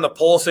finger on the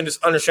pulse and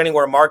just understanding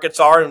where markets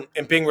are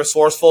and being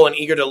resourceful and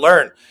eager to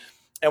learn.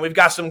 And we've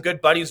got some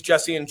good buddies,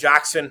 Jesse and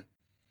Jackson,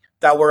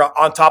 that were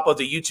on top of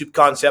the YouTube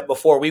concept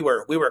before we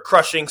were. We were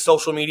crushing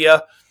social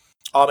media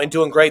and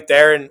doing great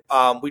there.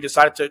 And we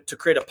decided to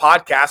create a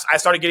podcast. I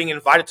started getting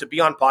invited to be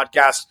on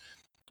podcasts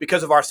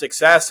because of our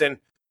success. And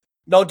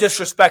no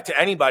disrespect to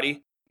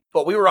anybody,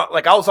 but we were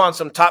I was on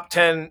some top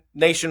 10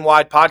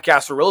 nationwide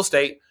podcasts for real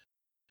estate.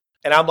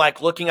 And I'm like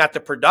looking at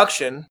the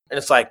production and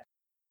it's like,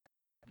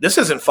 this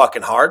isn't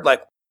fucking hard.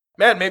 Like,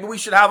 man, maybe we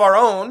should have our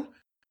own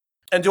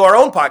and do our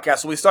own podcast.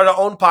 So we started our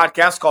own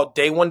podcast called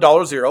Day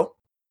 $1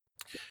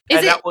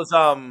 That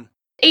was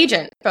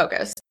agent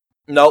focused?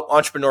 No,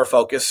 entrepreneur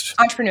focused.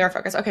 Entrepreneur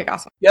focused. Okay,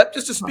 awesome. Yep,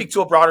 just to speak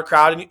to a broader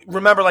crowd. And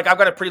remember, I've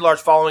got a pretty large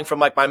following from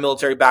my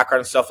military background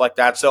and stuff like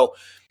that. So,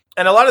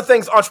 and a lot of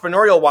things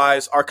entrepreneurial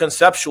wise are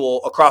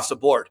conceptual across the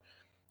board.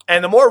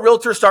 And the more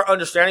realtors start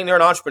understanding they're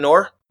an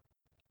entrepreneur,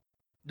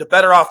 the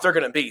better off they're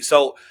going to be.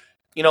 So,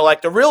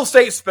 the real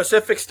estate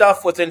specific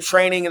stuff within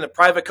training and the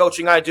private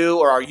coaching I do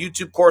or our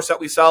YouTube course that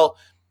we sell,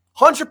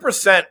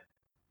 100%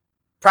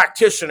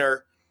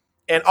 practitioner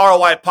and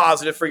ROI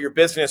positive for your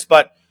business.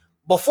 But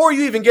before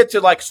you even get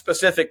to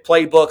specific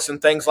playbooks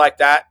and things like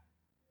that,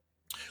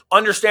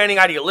 understanding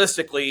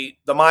idealistically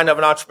the mind of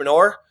an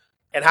entrepreneur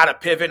and how to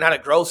pivot and how to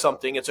grow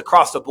something, it's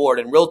across the board.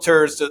 And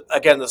realtors,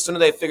 again, the sooner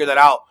they figure that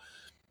out,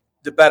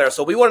 the better.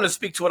 So we wanted to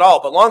speak to it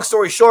all. But long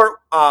story short,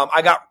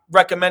 I got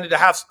recommended to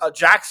have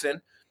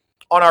Jackson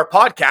on our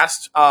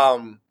podcast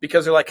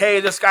because they're like, hey,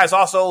 this guy's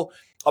also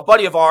a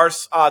buddy of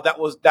ours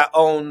that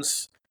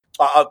owns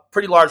a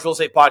pretty large real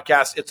estate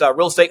podcast. It's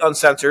Real Estate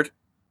Uncensored.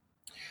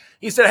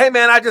 He said, hey,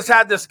 man, I just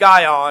had this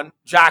guy on,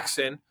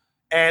 Jackson,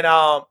 and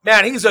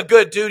man, he's a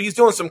good dude. He's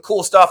doing some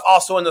cool stuff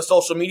also in the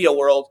social media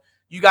world.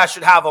 You guys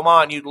should have him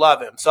on. You'd love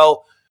him.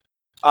 So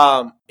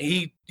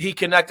he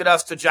connected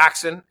us to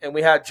Jackson, and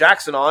we had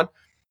Jackson on,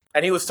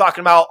 and he was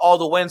talking about all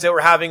the wins they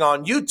were having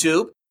on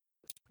YouTube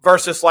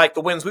versus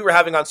the wins we were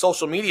having on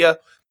social media.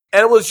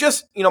 And it was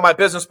just, my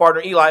business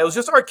partner, Eli, it was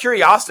just our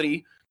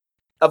curiosity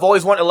of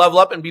always wanting to level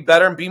up and be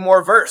better and be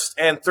more versed.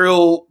 And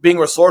through being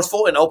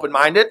resourceful and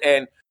open-minded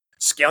and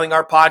scaling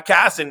our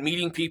podcast and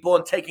meeting people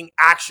and taking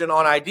action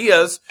on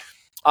ideas,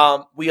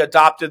 we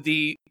adopted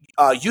the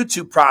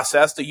YouTube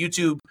process, the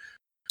YouTube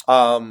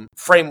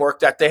framework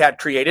that they had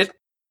created,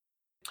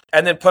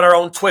 and then put our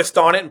own twist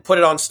on it and put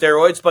it on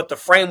steroids. But the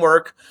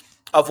framework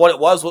of what it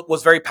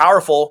was very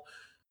powerful.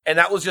 And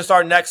that was just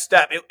our next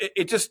step.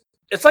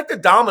 It's like the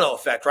domino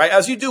effect, right?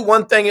 As you do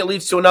one thing, it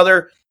leads to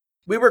another.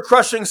 We were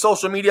crushing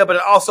social media, but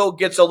it also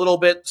gets a little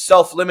bit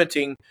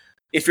self-limiting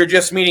if you're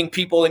just meeting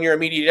people in your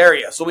immediate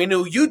area. So we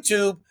knew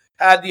YouTube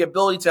had the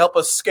ability to help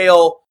us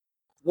scale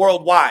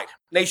worldwide,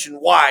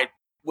 nationwide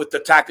with the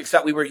tactics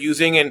that we were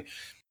using. And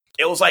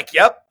it was like,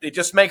 yep, it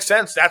just makes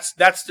sense.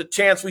 That's the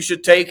chance we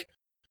should take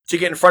to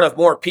get in front of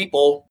more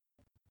people.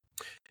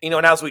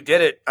 And as we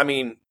did it, I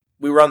mean,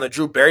 we were on the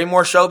Drew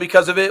Barrymore show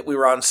because of it. We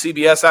were on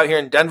CBS out here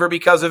in Denver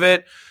because of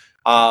it.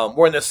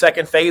 We're in the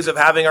second phase of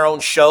having our own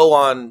show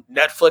on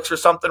Netflix or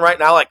something right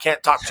now. I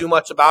can't talk too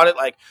much about it.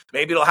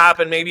 Maybe it'll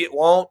happen, maybe it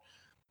won't.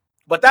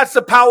 But that's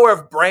the power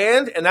of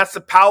brand, and that's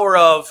the power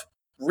of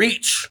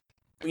reach.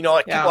 People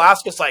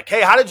ask us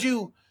hey, how did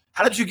you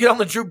get on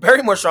the Drew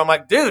Barrymore show? I'm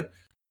like, dude,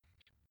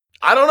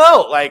 I don't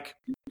know.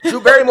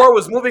 Drew Barrymore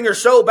was moving her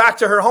show back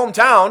to her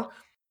hometown.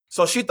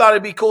 So she thought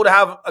it'd be cool to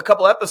have a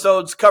couple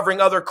episodes covering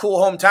other cool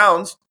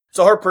hometowns.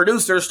 So her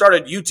producers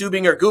started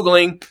YouTubing or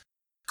Googling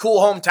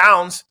cool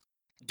hometowns.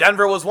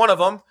 Denver was one of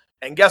them.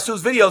 And guess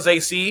whose videos they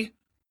see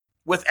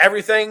with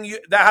everything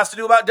that has to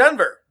do about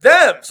Denver?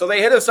 Them. So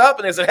they hit us up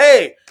and they said,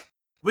 hey,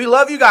 we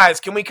love you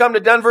guys. Can we come to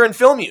Denver and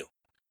film you?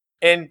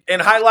 And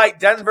highlight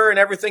Denver and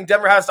everything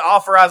Denver has to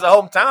offer as a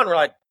hometown? We're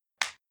like,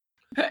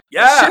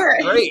 yeah, sure,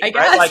 great. I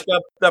guess.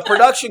 Right? The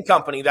production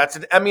company, that's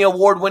an Emmy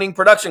Award winning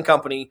production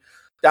company.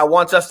 that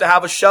wants us to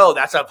have a show.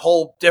 That's a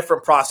whole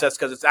different process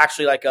because it's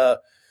actually like a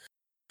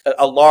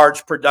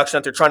large production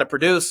that they're trying to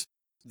produce.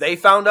 They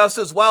found us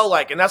as well.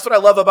 And that's what I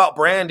love about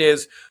brand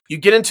is you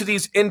get into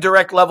these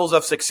indirect levels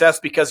of success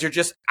because you're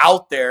just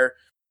out there,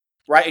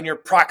 right? And your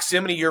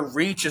proximity, your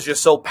reach is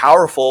just so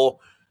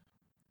powerful.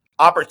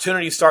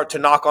 Opportunities start to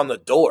knock on the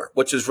door,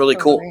 which is really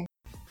cool.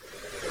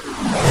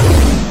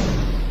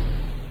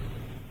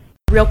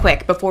 Real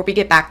quick, before we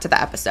get back to the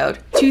episode,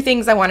 2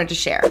 things I wanted to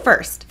share.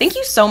 First, thank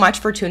you so much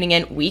for tuning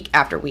in week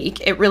after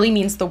week. It really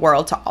means the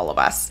world to all of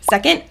us.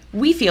 Second,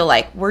 we feel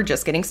like we're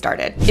just getting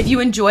started. If you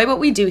enjoy what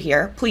we do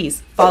here,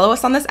 please follow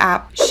us on this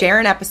app, share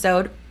an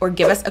episode, or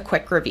give us a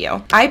quick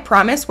review. I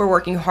promise we're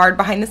working hard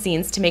behind the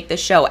scenes to make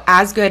this show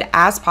as good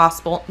as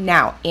possible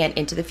now and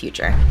into the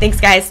future. Thanks,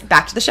 guys.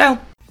 Back to the show.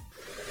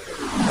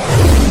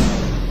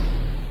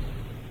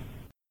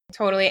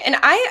 Totally. And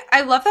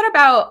I love that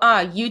about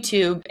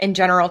YouTube in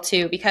general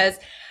too, because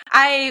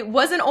I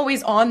wasn't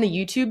always on the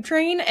YouTube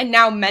train, and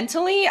now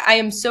mentally I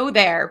am so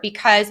there,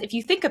 because if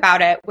you think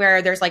about it,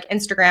 where there's like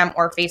Instagram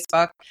or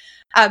Facebook,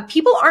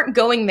 people aren't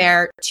going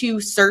there to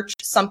search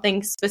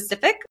something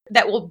specific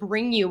that will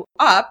bring you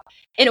up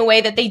in a way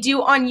that they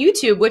do on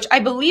YouTube, which I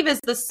believe is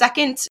the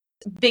second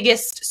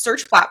biggest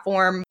search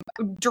platform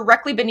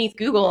directly beneath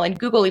Google, and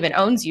Google even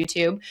owns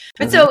YouTube.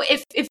 But so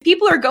if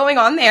people are going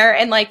on there,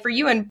 and like for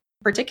you in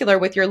particular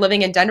with your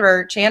Living in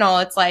Denver channel,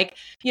 it's like,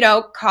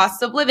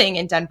 cost of living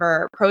in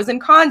Denver, pros and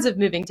cons of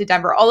moving to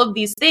Denver, all of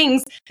these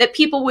things that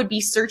people would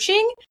be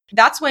searching.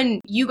 That's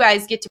when you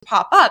guys get to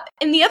pop up.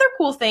 And the other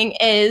cool thing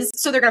is,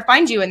 so they're going to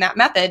find you in that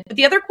method. But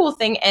the other cool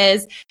thing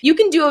is you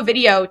can do a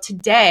video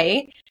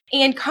today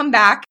and come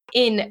back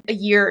in a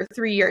year,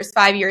 3 years,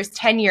 5 years,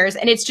 10 years,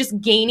 and it's just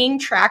gaining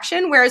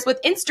traction. Whereas with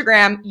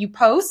Instagram, you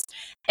post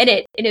and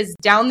it is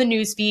down the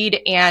news feed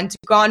and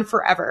gone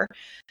forever.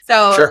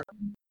 So sure.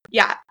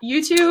 Yeah,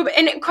 YouTube.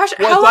 And question.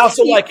 Well,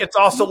 it's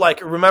also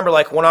like remember,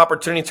 like one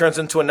opportunity turns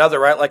into another,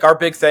 right? Like our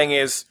big thing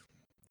is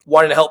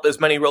wanting to help as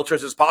many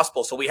realtors as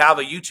possible. So we have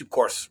a YouTube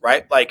course,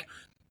 right? Like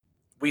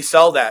we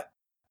sell that.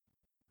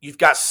 You've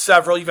got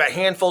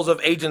handfuls of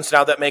agents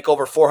now that make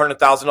over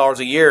 $400,000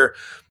 a year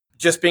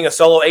just being a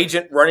solo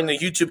agent running the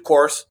YouTube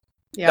course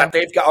that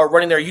they've got, or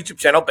running their YouTube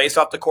channel based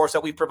off the course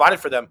that we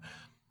provided for them.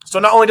 So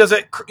not only does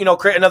it,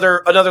 create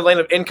another lane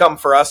of income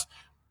for us,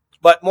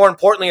 but more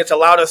importantly, it's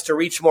allowed us to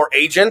reach more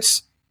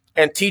agents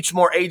and teach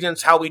more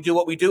agents how we do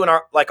what we do. And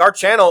our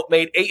channel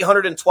made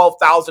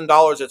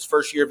 $812,000 its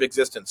first year of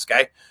existence.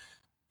 Okay.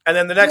 And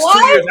then the next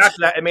 2 years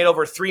after that, it made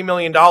over $3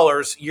 million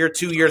year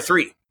 2, year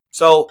 3.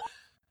 So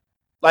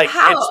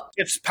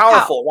it's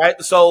powerful, right?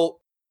 So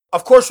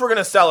of course we're going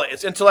to sell it.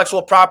 It's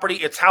intellectual property.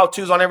 It's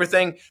how-tos on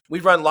everything.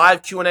 We run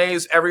live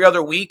Q&As every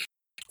other week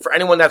for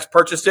anyone that's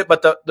purchased it.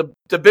 But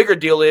the bigger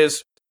deal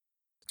is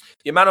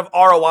the amount of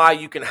ROI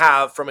you can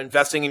have from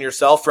investing in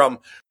yourself from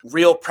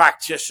real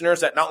practitioners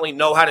that not only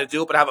know how to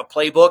do it, but have a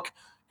playbook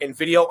and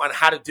video on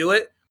how to do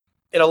it.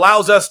 It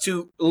allows us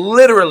to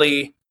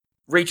literally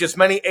reach as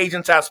many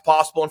agents as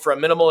possible. And for a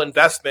minimal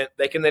investment,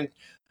 they can then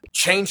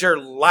change their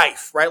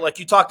life, right? Like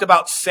you talked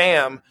about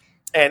Sam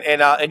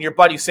and your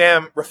buddy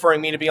Sam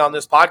referring me to be on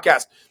this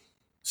podcast.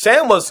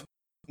 Sam was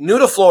new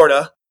to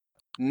Florida,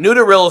 new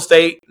to real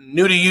estate,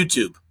 new to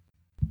YouTube.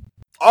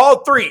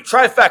 All 3,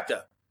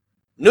 trifecta.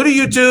 New to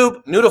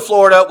YouTube, new to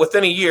Florida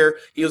within a year.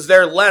 He's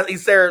there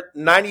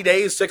 90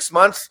 days, 6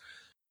 months,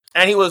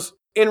 and he was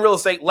in real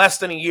estate less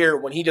than a year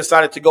when he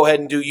decided to go ahead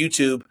and do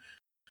YouTube.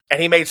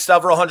 And he made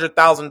several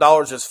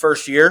 $100,000 his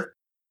first year.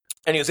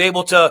 And he was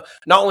able to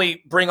not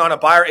only bring on a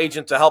buyer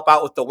agent to help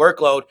out with the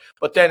workload,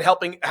 but then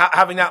having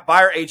that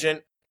buyer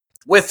agent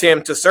with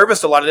him to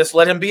service a lot of this,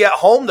 let him be at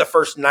home the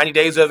first 90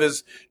 days of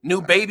his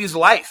new baby's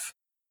life.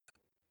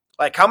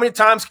 Like how many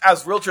times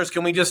as realtors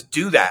can we just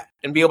do that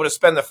and be able to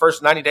spend the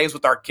first 90 days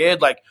with our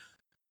kid? Like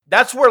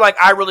that's where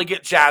I really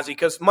get jazzy,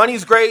 because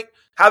money's great.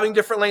 Having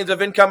different lanes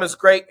of income is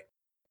great.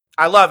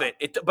 I love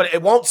it. But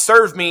it won't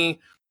serve me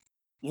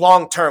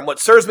long-term. What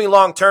serves me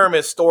long-term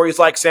is stories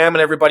like Sam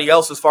and everybody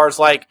else, as far as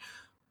like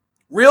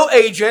real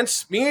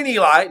agents, me and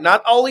Eli,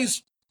 not all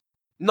these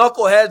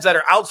knuckleheads that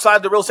are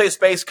outside the real estate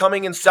space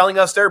coming and selling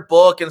us their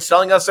book and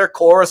selling us their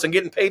course and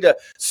getting paid to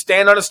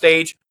stand on a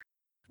stage.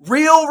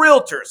 Real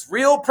realtors,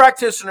 real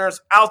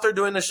practitioners out there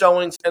doing the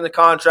showings and the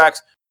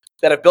contracts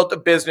that have built a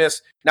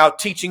business, now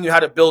teaching you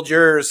how to build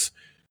yours.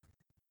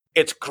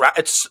 It's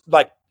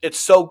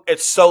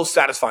so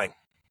satisfying.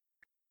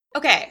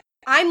 Okay,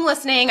 I'm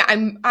listening.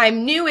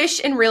 I'm newish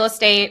in real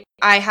estate.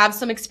 I have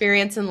some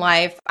experience in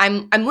life.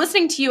 I'm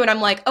listening to you and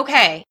I'm like,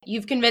 okay,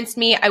 you've convinced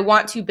me. I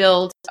want to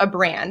build a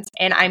brand,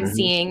 and I'm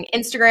seeing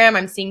Instagram,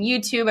 I'm seeing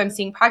YouTube, I'm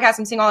seeing podcasts,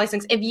 I'm seeing all these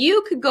things. If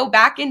you could go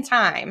back in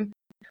time,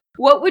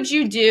 what would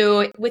you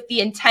do with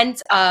the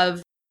intent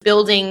of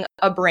building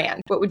a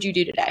brand? What would you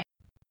do today?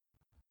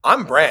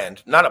 I'm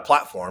brand, not a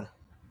platform.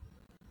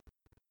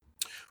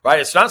 Right?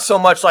 It's not so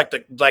much like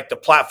the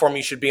platform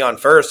you should be on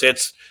first.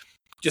 It's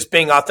just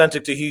being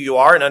authentic to who you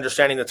are and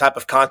understanding the type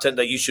of content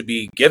that you should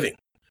be giving.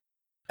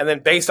 And then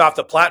based off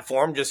the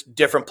platform, just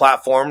different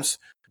platforms,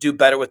 do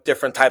better with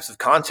different types of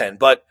content.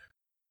 But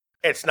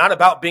it's not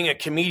about being a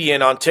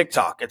comedian on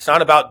TikTok. It's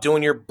not about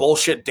doing your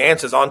bullshit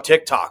dances on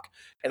TikTok.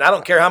 And I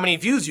don't care how many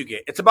views you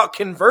get. It's about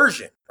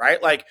conversion,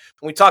 right? Like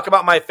when we talk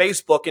about my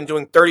Facebook and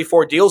doing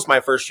 34 deals my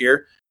first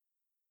year,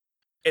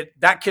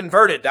 that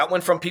converted. That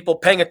went from people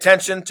paying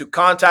attention to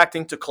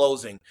contacting to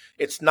closing.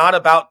 It's not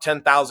about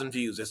 10,000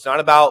 views. It's not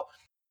about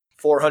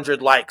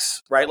 400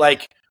 likes, right?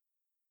 Like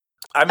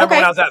I remember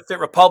when I was at Fit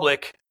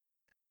Republic,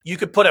 you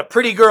could put a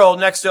pretty girl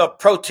next to a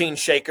protein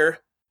shaker,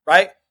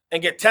 right?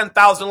 And get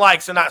 10,000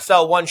 likes and not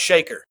sell one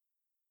shaker.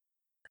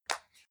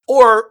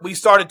 Or we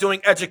started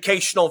doing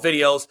educational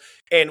videos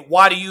and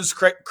why to use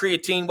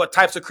creatine, what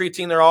types of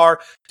creatine there are,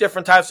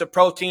 different types of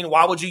protein.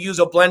 Why would you use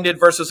a blended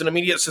versus an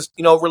immediate,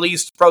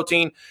 released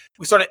protein?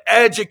 We started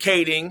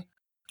educating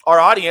our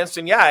audience,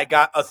 and I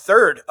got a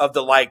third of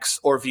the likes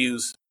or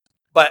views.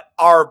 But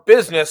our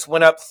business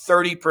went up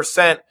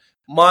 30%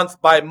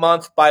 month by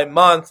month by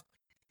month.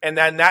 And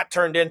then that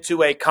turned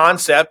into a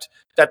concept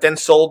that then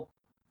sold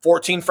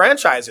 14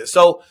 franchises.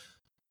 So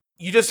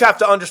you just have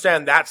to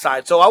understand that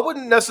side. So I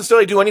wouldn't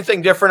necessarily do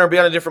anything different or be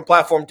on a different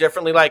platform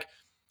differently. Like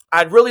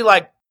I'd really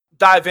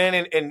dive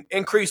in and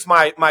increase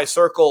my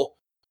circle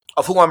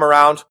of who I'm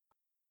around,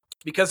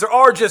 because there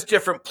are just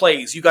different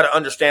plays you got to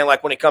understand,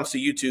 like when it comes to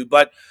YouTube.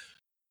 But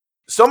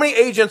so many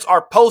agents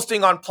are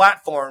posting on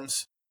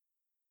platforms,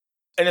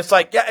 and it's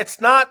like, it's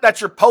not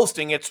that you're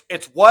posting. It's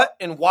what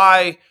and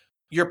why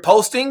you're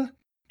posting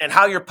and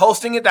how you're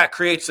posting it that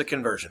creates the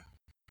conversion.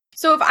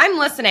 So if I'm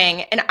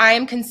listening and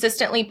I'm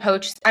consistently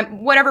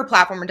whatever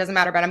platform, it doesn't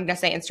matter, but I'm going to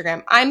say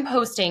Instagram, I'm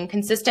posting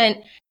consistent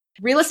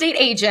real estate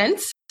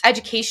agent,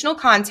 educational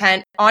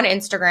content on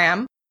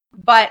Instagram,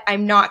 but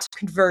I'm not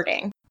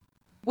converting.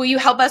 Will you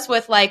help us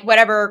with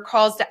whatever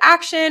calls to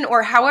action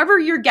or however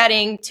you're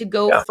getting to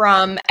go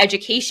from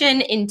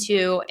education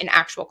into an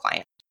actual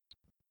client?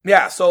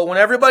 Yeah. So when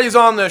everybody's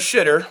on the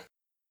shitter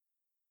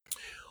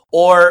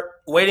or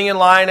waiting in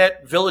line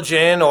at Village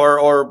Inn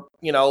or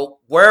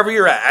wherever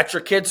you're at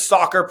your kid's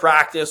soccer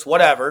practice,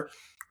 whatever,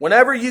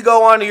 whenever you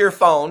go onto your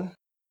phone,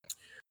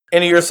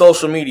 into your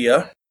social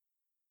media,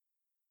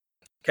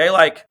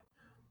 okay,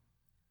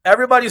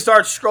 everybody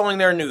starts scrolling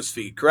their news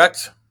feed,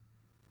 correct?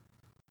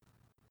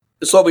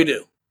 It's what we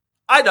do.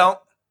 I don't.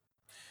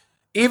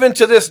 Even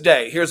to this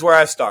day, here's where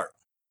I start.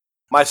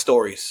 My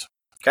stories,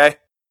 okay?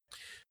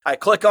 I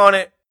click on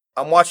it.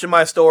 I'm watching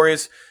my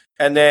stories,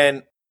 and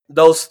then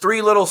those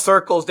 3 little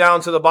circles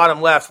down to the bottom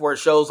left where it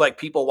shows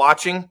people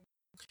watching,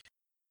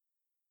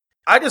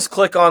 I just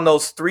click on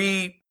those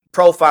 3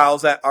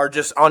 profiles that are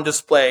just on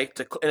display,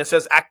 and it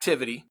says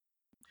activity.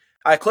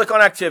 I click on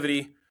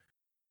activity,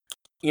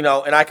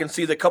 and I can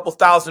see the couple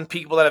thousand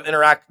people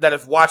that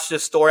have watched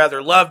this story,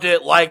 either loved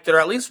it, liked it, or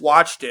at least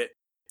watched it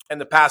in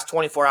the past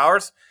 24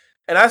 hours.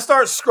 And I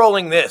start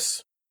scrolling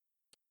this.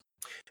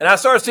 And I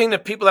started seeing the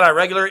people that I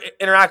regularly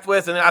interact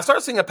with, and I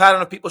started seeing a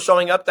pattern of people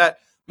showing up that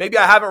maybe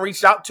I haven't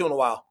reached out to in a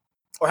while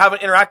or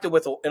haven't interacted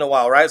with in a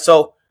while, right?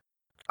 So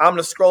I'm going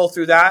to scroll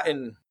through that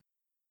and,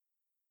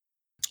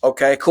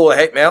 okay, cool.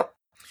 Hey, man.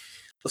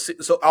 Let's see.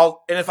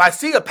 And if I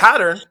see a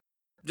pattern,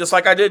 just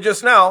like I did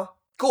just now,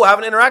 cool, I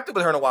haven't interacted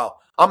with her in a while.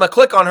 I'm going to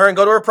click on her and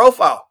go to her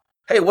profile.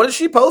 Hey, what has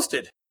she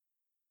posted?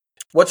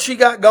 What's she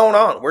got going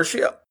on? Where's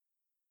she at?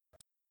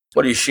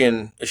 What is she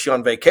in? Is she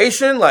on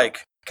vacation?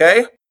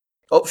 Okay.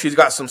 Oh, she's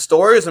got some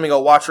stories. Let me go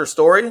watch her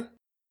story.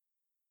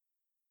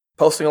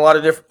 Posting a lot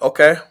of different.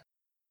 Okay.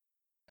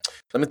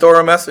 Let me throw her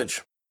a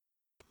message.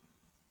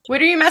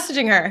 What are you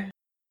messaging her?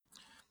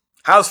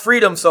 How's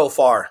freedom so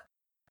far?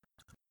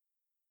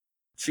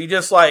 She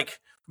just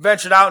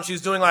ventured out and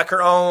she's doing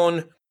her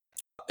own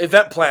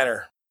event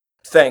planner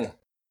thing.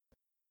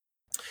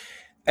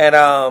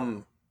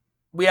 And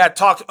we had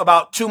talked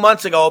about 2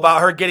 months ago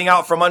about her getting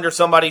out from under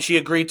somebody she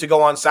agreed to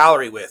go on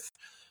salary with.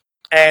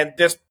 And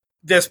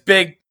this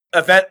big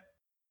event,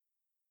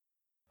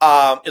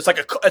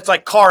 it's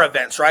like car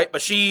events, right?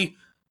 But she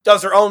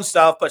does her own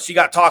stuff, but she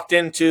got talked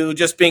into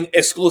just being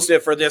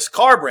exclusive for this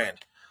car brand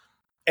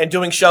and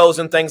doing shows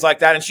and things like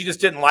that. And she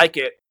just didn't like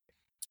it.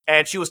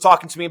 And she was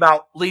talking to me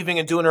about leaving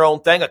and doing her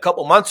own thing a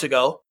couple months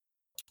ago.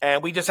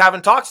 And we just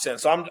haven't talked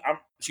since. So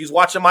she's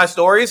watching my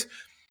stories.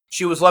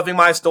 She was loving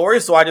my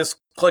stories. So I just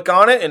click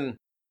on it and,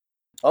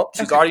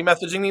 she's already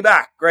messaging me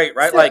back. Great,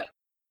 right? So,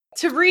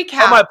 to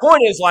recap. My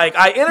point is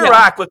I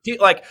interact with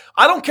people.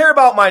 I don't care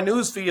about my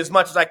news feed as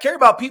much as I care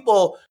about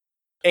people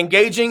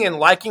engaging and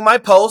liking my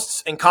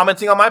posts and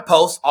commenting on my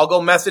posts. I'll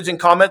go message and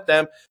comment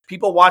them.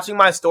 People watching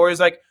my stories,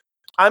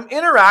 I'm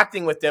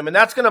interacting with them, and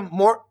that's going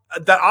to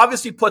that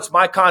obviously puts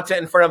my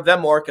content in front of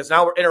them more because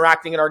now we're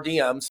interacting in our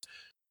DMs.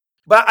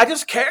 But I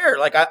just care.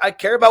 I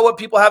care about what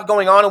people have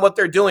going on and what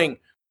they're doing.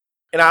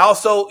 And I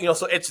also,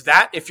 so it's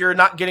that if you're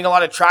not getting a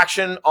lot of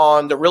traction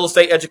on the real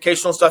estate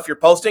educational stuff you're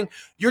posting,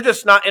 you're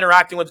just not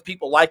interacting with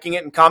people liking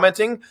it and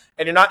commenting,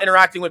 and you're not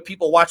interacting with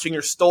people watching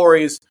your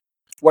stories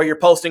where you're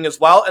posting as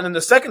well. And then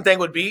the second thing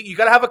would be you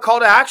got to have a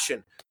call to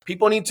action.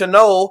 People need to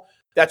know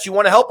that you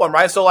want to help them,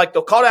 right? So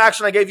the call to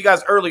action I gave you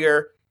guys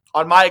earlier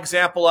on my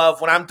example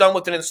of when I'm done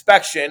with an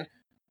inspection,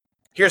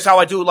 here's how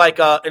I do like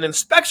an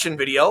inspection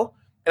video,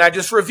 and I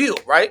just review,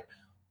 right?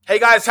 Hey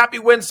guys, happy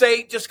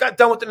Wednesday. Just got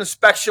done with an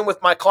inspection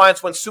with my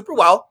clients, went super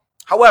well.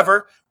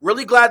 However,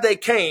 really glad they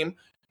came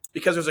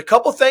because there's a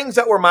couple things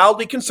that were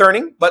mildly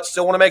concerning, but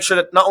still want to make sure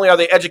that not only are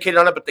they educated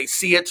on it, but they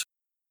see it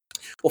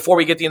before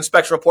we get the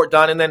inspection report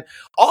done. And then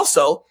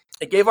also,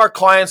 it gave our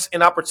clients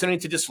an opportunity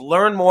to just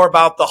learn more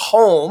about the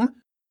home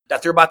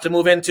that they're about to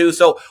move into.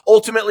 So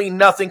ultimately,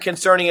 nothing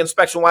concerning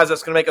inspection-wise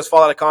that's going to make us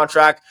fall out of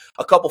contract.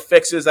 A couple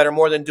fixes that are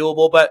more than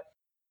doable, but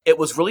it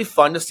was really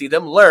fun to see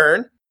them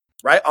learn,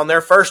 right, on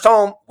their first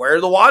home,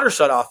 where the water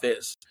shutoff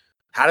is,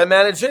 how to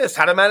manage this,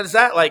 how to manage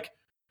that. Like,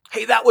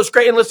 hey, that was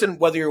great. And listen,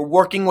 whether you're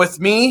working with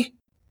me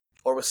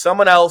or with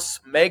someone else,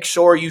 make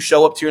sure you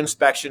show up to your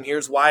inspection.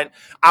 Here's why.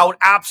 I would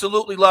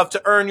absolutely love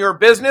to earn your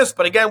business.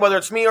 But again, whether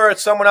it's me or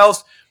it's someone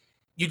else,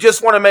 you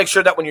just want to make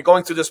sure that when you're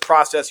going through this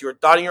process, you're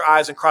dotting your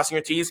I's and crossing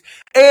your T's.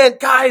 And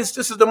guys,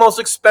 this is the most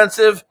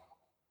expensive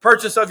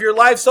purchase of your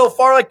life so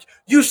far. Like,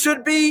 you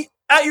should be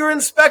at your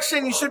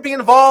inspection. You should be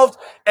involved.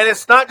 And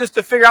it's not just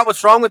to figure out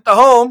what's wrong with the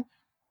home.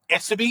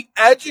 It's to be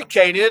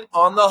educated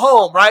on the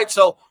home, right?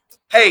 So,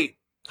 hey,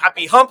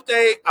 happy hump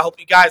day. I hope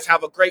you guys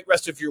have a great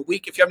rest of your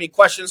week. If you have any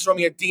questions, throw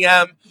me a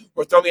DM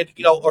or throw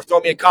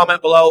me a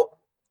comment below.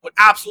 Would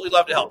absolutely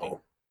love to help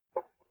you.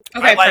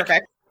 Okay,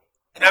 perfect.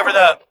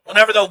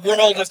 Whenever the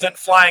world isn't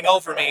flying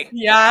over me.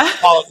 Yeah.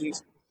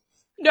 Apologies.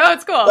 No,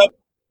 it's cool.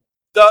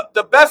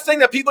 The best thing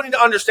that people need to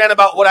understand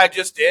about what I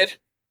just did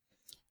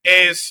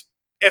is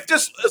if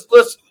this,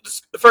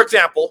 for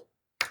example,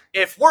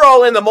 if we're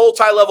all in the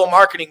multi-level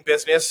marketing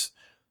business,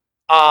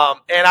 and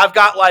I've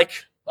got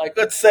like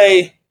let's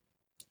say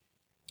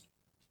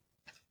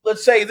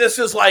this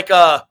is like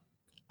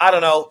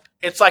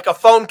it's like a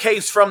phone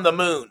case from the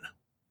moon,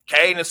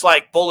 okay, and it's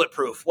like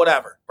bulletproof,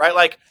 whatever, right?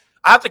 Like,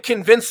 I have to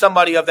convince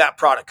somebody of that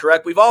product,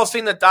 correct? We've all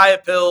seen the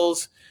diet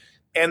pills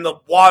and the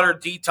water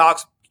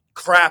detox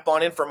crap on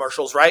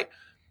infomercials, right?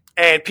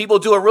 And people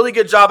do a really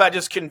good job at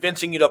just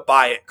convincing you to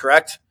buy it,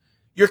 correct?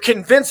 You're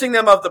convincing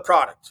them of the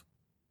product.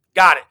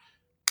 Got it.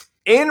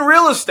 In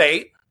real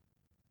estate,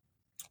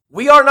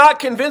 we are not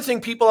convincing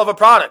people of a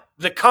product.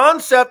 The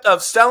concept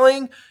of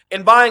selling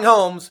and buying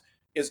homes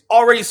is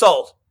already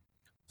sold.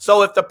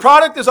 So if the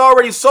product is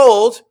already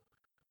sold,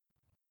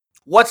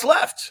 what's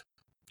left?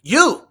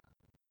 You.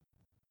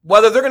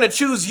 Whether they're going to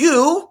choose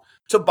you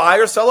to buy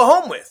or sell a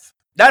home with.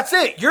 That's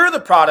it. You're the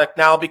product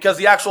now because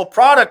the actual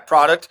product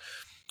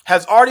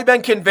has already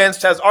been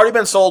convinced, has already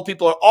been sold.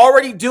 People are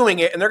already doing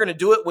it, and they're going to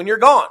do it when you're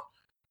gone,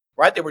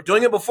 right? They were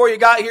doing it before you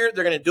got here.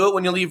 They're going to do it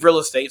when you leave real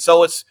estate.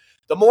 So it's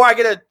the more I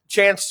get a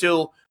chance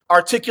to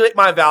articulate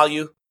my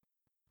value,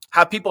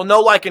 have people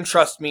know, like, and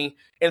trust me,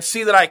 and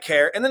see that I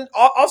care, and then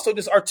also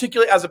just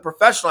articulate as a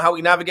professional how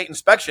we navigate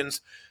inspections.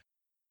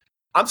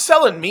 I'm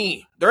selling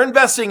me. They're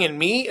investing in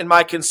me and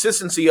my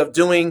consistency of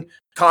doing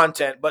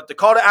content. But the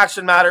call to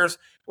action matters.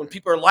 When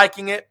people are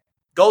liking it,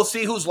 go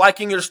see who's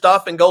liking your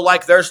stuff and go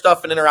like their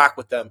stuff and interact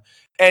with them.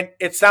 And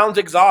it sounds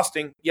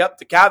exhausting. Yep,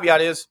 the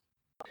caveat is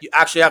you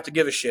actually have to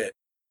give a shit.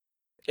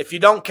 If you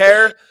don't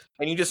care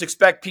and you just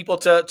expect people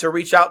to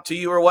reach out to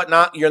you or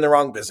whatnot, you're in the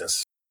wrong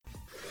business.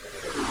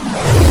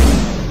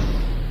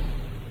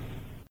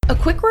 A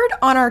quick word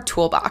on our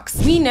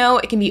toolbox. We know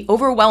it can be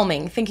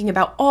overwhelming thinking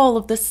about all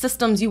of the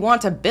systems you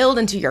want to build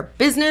into your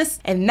business,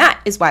 and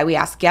that is why we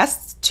ask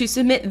guests to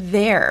submit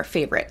their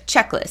favorite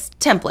checklist,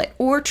 template,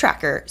 or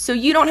tracker so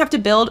you don't have to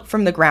build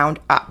from the ground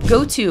up.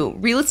 Go to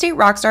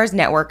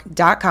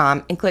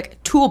realestaterockstarsnetwork.com and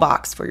click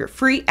Toolbox for your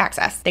free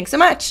access. Thanks so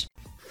much.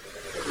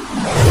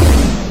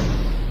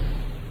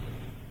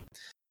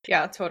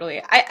 Yeah,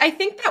 totally. I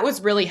think that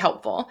was really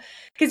helpful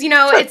because,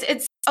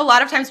 it's a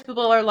lot of times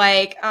people are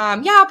like,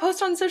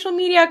 post on social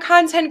media,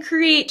 content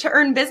create to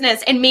earn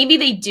business. And maybe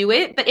they do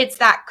it, but it's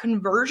that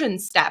conversion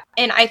step.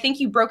 And I think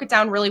you broke it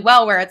down really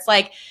well where it's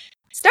like,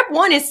 step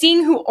one is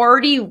seeing who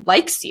already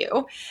likes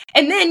you.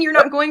 And then you're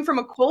not going from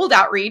a cold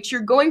outreach,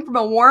 you're going from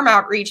a warm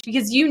outreach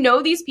because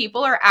these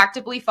people are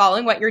actively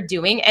following what you're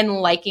doing and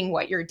liking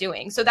what you're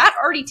doing. So that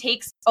already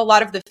takes a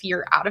lot of the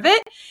fear out of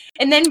it.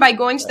 And then by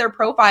going to their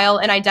profile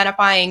and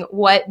identifying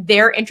what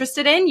they're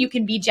interested in, you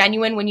can be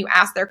genuine when you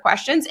ask their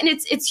questions. And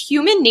it's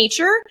human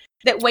nature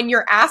that when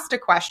you're asked a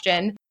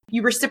question,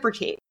 you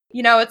reciprocate.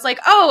 It's like,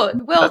 oh,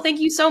 Will, thank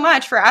you so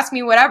much for asking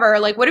me whatever.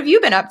 Like, what have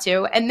you been up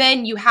to? And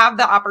then you have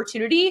the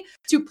opportunity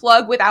to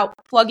plug without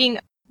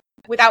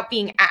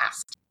being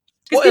asked.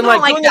 Well, and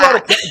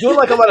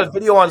doing a lot of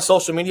video on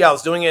social media. I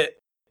was doing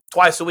it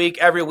twice a week,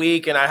 every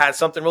week, and I had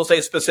something real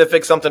estate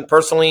specific, something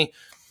personally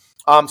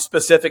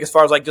specific as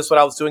far as like just what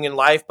I was doing in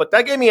life. But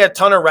that gave me a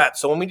ton of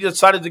reps. So when we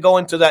decided to go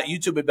into that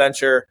YouTube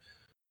adventure,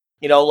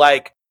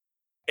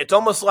 it's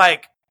almost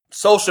like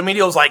social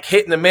media was like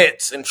hitting the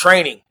mitts and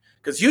training.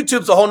 Because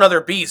YouTube's a whole nother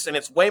beast, and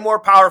it's way more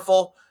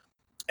powerful,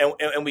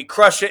 and we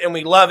crush it, and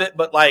we love it.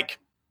 But, like,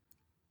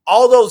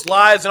 all those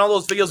lives and all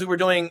those videos we were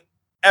doing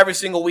every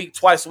single week,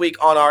 twice a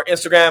week on our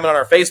Instagram and on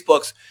our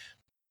Facebooks,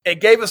 it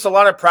gave us a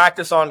lot of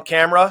practice on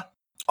camera,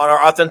 on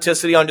our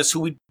authenticity, on just who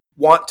we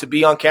want to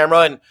be on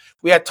camera. And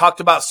we had talked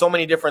about so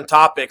many different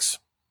topics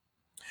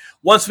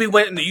once we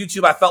went into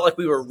YouTube, I felt like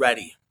we were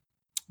ready.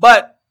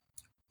 But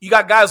you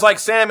got guys like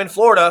Sam in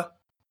Florida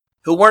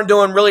who weren't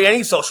doing really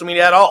any social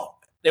media at all.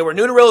 They were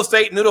new to real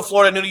estate, new to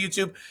Florida, new to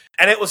YouTube,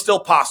 and it was still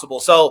possible.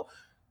 So,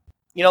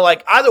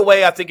 like either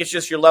way, I think it's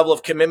just your level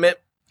of commitment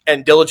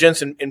and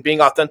diligence and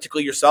being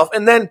authentically yourself,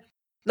 and then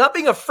not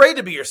being afraid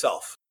to be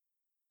yourself.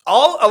 A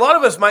lot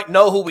of us might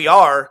know who we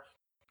are,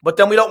 but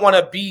then we don't want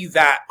to be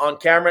that on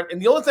camera.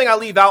 And the only thing I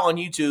leave out on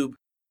YouTube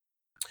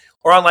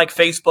or on like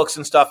Facebooks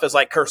and stuff is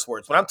like curse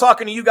words. When I'm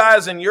talking to you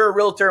guys and you're a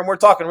realtor and we're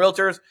talking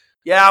realtors,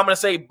 yeah, I'm going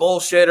to say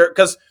bullshit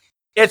because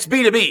it's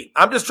B2B.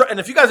 I'm just trying. And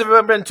if you guys have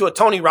ever been to a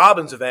Tony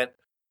Robbins event,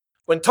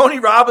 when Tony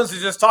Robbins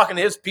is just talking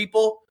to his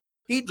people,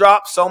 he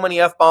drops so many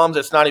F-bombs,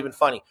 it's not even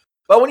funny.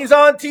 But when he's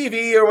on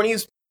TV or when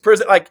he's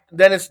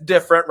then it's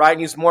different, right? And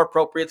he's more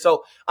appropriate.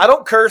 So I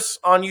don't curse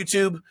on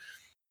YouTube.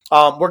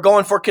 We're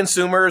going for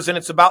consumers and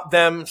it's about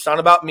them. It's not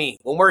about me.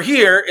 When we're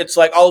here, it's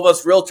like all of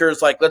us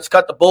realtors, like, let's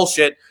cut the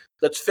bullshit.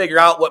 Let's figure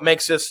out what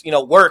makes this,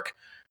 work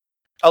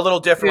a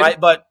little different, right?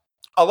 But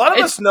a lot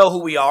of us know who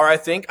we are, I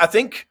think. I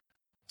think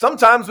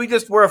sometimes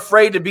we're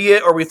afraid to be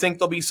it, or we think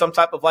there'll be some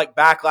type of like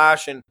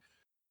backlash. And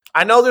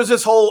I know there's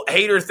this whole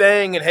hater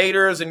thing and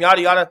haters and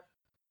yada, yada.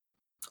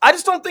 I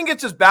just don't think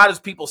it's as bad as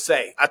people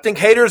say. I think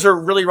haters are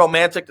really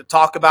romantic to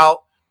talk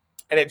about,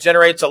 and it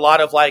generates a lot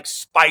of like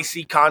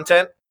spicy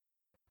content.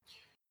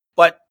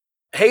 But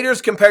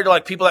haters compared to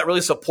like people that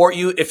really support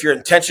you, if your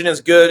intention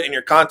is good and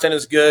your content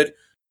is good,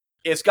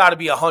 it's got to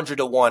be 100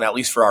 to 1, at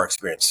least for our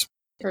experience.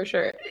 For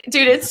sure.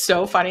 Dude, it's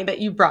so funny that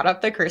you brought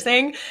up the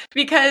cursing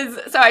because,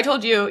 so I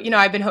told you,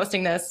 I've been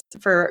hosting this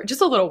for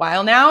just a little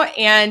while now,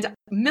 and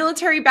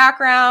military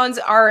backgrounds,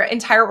 our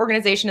entire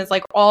organization is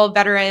like all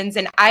veterans,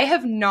 and I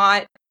have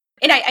not,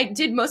 and I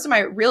did most of my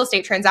real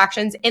estate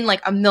transactions in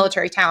like a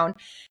military town,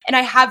 and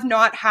I have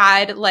not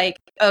had like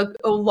a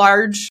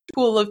large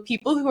pool of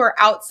people who are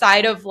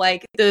outside of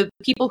like the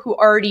people who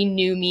already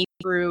knew me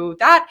through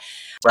that.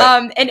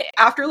 Right. And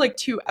after like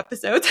 2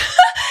 episodes,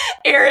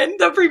 Aaron,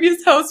 the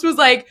previous host, was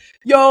like,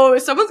 yo,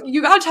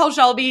 you gotta tell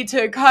Shelby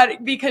to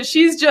cut because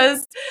she's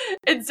just,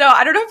 and so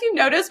I don't know if you've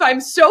noticed, but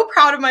I'm so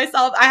proud of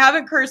myself. I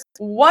haven't cursed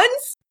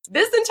once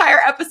this entire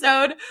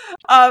episode.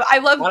 I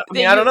love.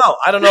 I don't know.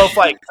 I don't know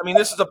if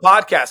this is a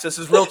podcast. This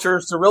is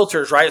realtors to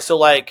realtors, right? So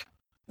like,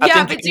 I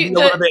think it can be a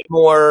little bit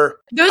more.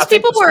 Those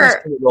people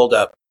were rolled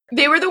up.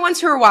 They were the ones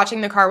who were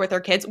watching the car with their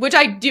kids, which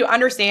I do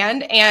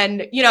understand.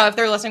 And, if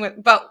they're listening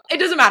but it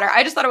doesn't matter.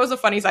 I just thought it was a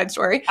funny side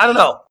story. I don't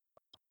know.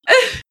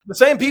 The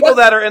same people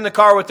that are in the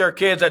car with their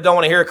kids that don't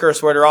want to hear a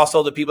curse word are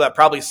also the people that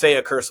probably say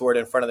a curse word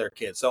in front of their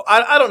kids. So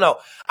I don't know.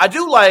 I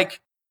do like,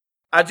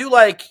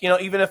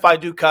 even if I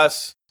do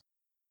cuss,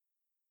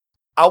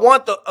 I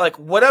want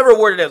whatever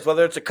word it is,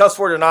 whether it's a cuss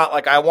word or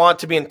not, I want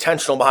to be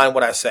intentional behind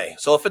what I say.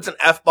 So if it's an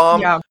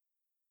F-bomb,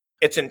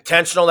 it's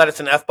intentional that it's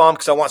an F-bomb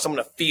because I want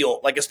someone to feel,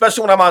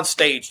 especially when I'm on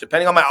stage,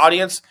 depending on my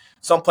audience,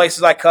 some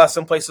places I cuss,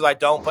 some places I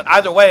don't. But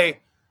either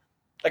way,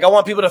 I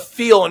want people to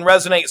feel and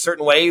resonate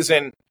certain ways.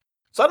 And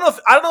so I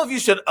don't know if you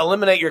should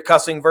eliminate your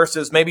cussing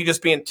versus maybe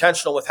just be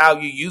intentional with how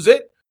you use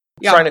it,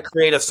 trying to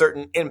create a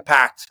certain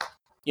impact,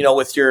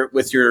 with your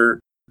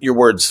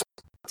words.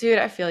 Dude,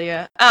 I feel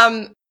you.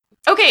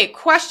 Okay,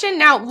 question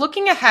now,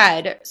 looking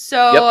ahead.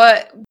 So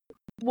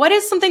what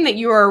is something that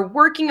you are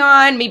working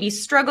on, maybe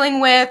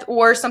struggling with,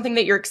 or something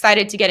that you're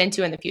excited to get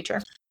into in the future?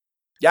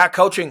 Yeah,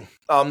 coaching.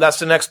 That's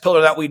the next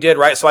pillar that we did,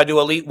 right? So I do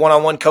elite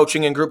one-on-one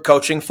coaching and group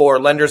coaching for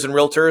lenders and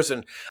realtors.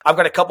 And I've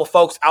got a couple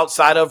folks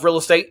outside of real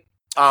estate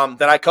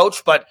that I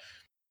coach, but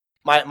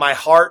my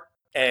heart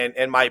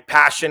and my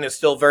passion is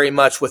still very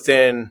much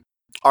within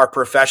our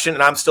profession,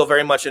 and I'm still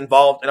very much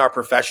involved in our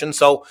profession.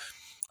 So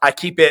I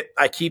keep it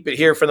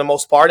here for the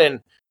most part.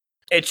 And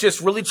it's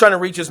just really trying to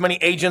reach as many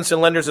agents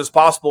and lenders as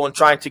possible and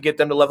trying to get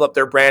them to level up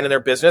their brand and their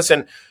business.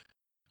 And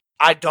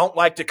I don't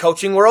like the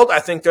coaching world. I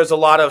think there's a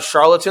lot of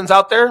charlatans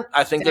out there.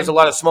 I think there's a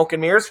lot of smoke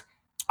and mirrors.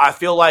 I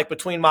feel like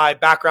between my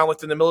background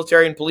within the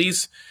military and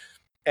police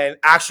and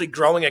actually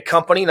growing a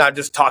company, not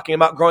just talking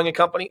about growing a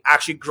company,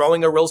 actually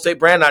growing a real estate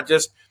brand, not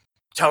just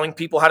telling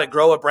people how to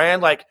grow a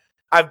brand.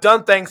 I've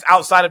done things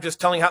outside of just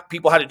telling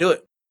people how to do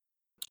it.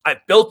 I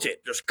built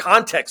it. There's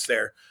context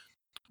there.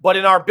 But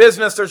in our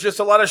business, there's just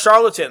a lot of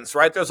charlatans,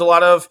 right? There's a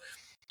lot of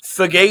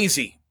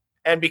fugazi.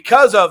 And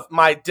because of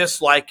my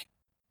dislike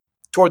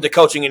toward the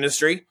coaching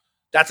industry,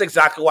 that's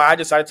exactly why I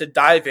decided to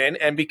dive in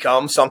and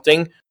become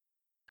something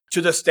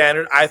to the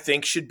standard I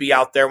think should be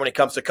out there when it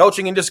comes to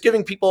coaching and just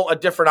giving people a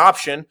different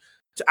option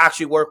to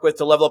actually work with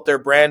to level up their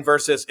brand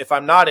versus if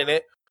I'm not in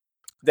it,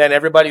 then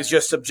everybody's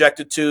just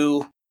subjected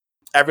to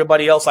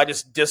everybody else I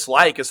just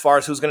dislike as far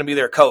as who's going to be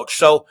their coach.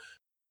 So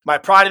my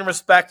pride and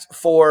respect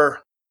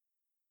for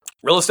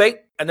real estate,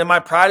 and then my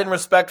pride and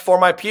respect for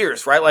my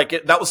peers, right?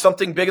 That was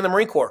something big in the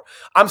Marine Corps.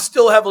 I'm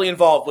still heavily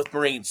involved with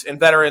Marines and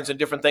veterans and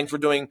different things we're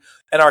doing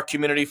in our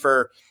community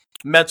for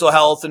mental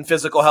health and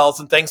physical health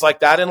and things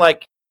like that. And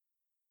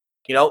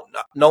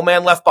no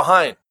man left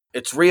behind.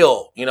 It's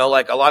real. A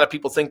lot of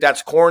people think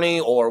that's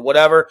corny or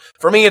whatever.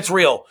 For me, it's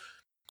real.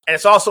 And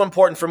it's also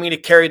important for me to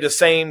carry the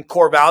same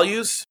core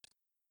values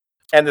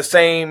and the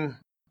same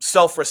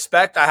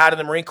self-respect I had in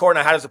the Marine Corps and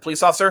I had as a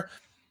police officer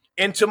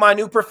into my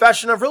new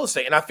profession of real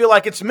estate. And I feel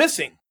like it's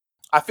missing.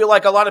 I feel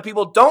like a lot of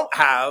people don't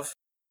have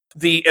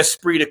the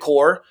esprit de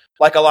corps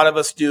like a lot of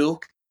us do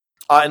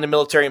in the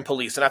military and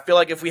police. And I feel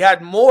like if we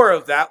had more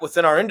of that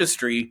within our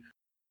industry,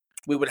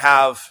 we would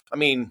have,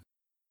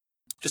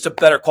 just a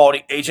better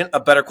quality agent, a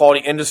better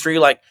quality industry.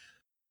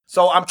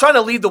 So I'm trying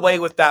to lead the way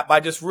with that by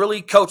just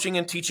really coaching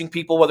and teaching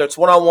people, whether it's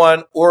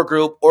one-on-one or a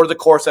group or the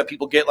course that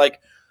people get.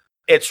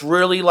 It's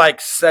really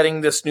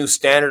setting this new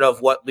standard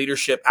of what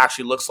leadership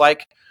actually looks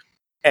like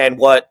and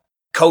what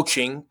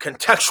coaching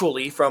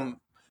contextually from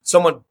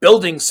someone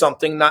building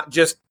something, not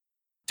just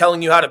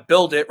telling you how to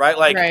build it, right?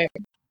 Right.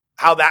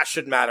 How that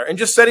should matter and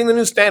just setting the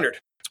new standard,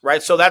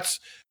 right? So that's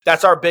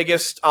our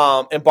biggest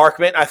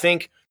embarkment. I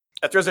think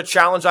if there's a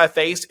challenge I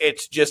face,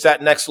 it's just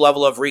that next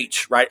level of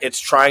reach, right? It's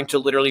trying to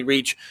literally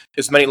reach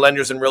as many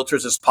lenders and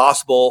realtors as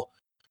possible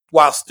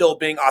while still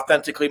being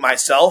authentically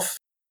myself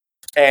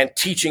and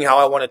teaching how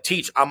I want to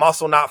teach. I'm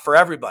also not for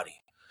everybody.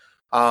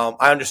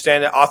 I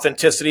understand that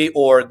authenticity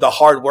or the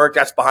hard work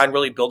that's behind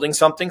really building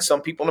something.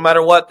 Some people, no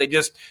matter what,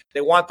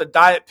 they want the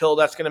diet pill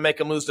that's going to make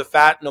them lose the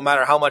fat, no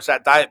matter how much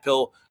that diet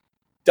pill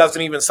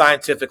doesn't even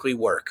scientifically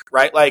work,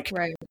 right?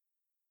 Right.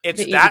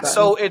 It's that.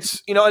 So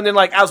it's, and then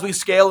as we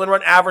scale and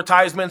run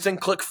advertisements and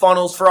click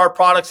funnels for our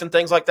products and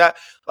things like that,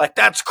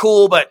 that's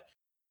cool, but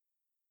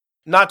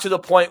not to the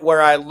point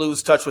where I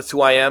lose touch with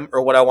who I am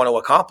or what I want to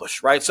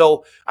accomplish, right?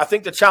 So I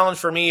think the challenge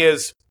for me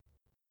is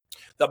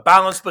the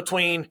balance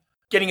between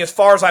getting as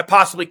far as I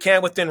possibly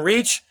can within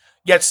reach,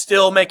 yet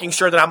still making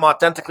sure that I'm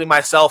authentically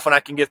myself and I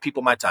can give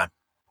people my time.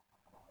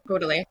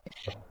 Totally.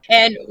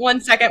 And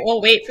 1 second,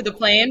 we'll wait for the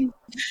plane.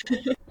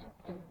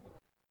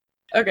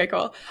 Okay,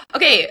 cool.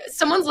 Okay,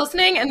 someone's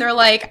listening and they're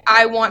like,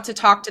 I want to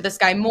talk to this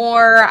guy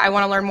more. I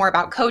want to learn more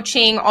about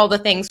coaching, all the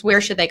things. Where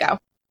should they go?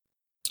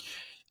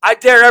 I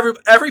dare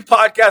every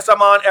podcast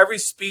I'm on, every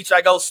speech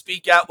I go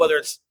speak at, whether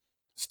it's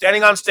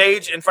standing on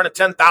stage in front of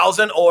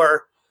 10,000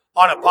 or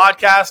on a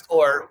podcast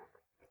or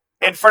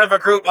in front of a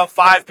group of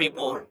 5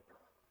 people.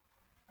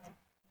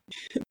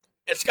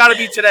 It's got to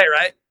be today,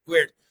 right?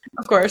 Weird.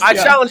 Of course. I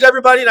challenge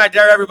everybody and I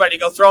dare everybody to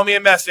go throw me a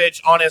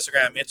message on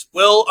Instagram. It's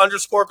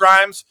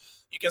Will_Grimes.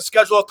 You can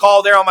schedule a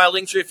call there on my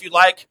link tree if you'd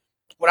like.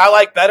 What I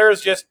like better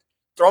is just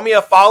throw me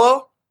a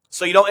follow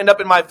so you don't end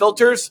up in my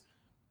filters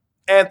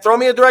and throw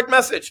me a direct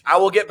message. I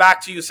will get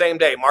back to you same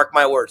day. Mark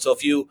my words. So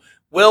if you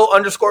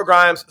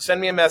Will_Grimes, send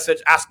me a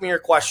message, ask me your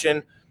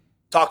question,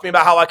 talk to me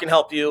about how I can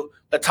help you.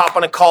 Let's hop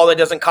on a call that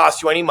doesn't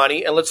cost you any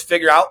money and let's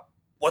figure out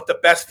what the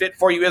best fit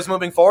for you is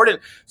moving forward. And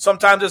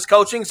sometimes it's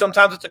coaching,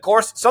 sometimes it's a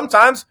course,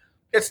 sometimes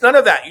it's none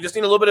of that. You just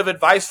need a little bit of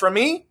advice from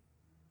me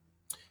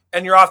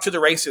and you're off to the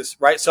races,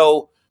 right?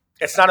 So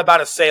it's not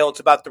about a sale. It's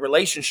about the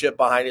relationship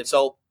behind it.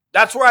 So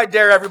that's where I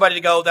dare everybody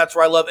to go. That's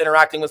where I love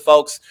interacting with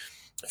folks.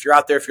 If you're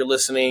out there, if you're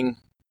listening,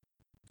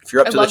 if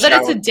you're up to the challenge. I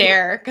love that it's a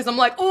dare because I'm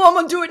like, I'm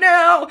going to do it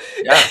now.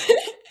 Yeah.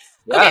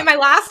 Okay, my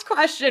last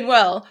question,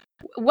 Will.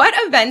 What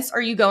events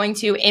are you going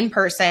to in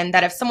person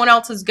that if someone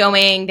else is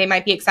going, they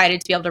might be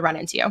excited to be able to run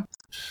into you?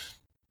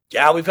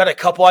 Yeah, we've got a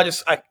couple.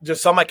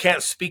 There's some I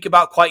can't speak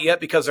about quite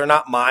yet because they're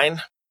not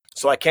mine.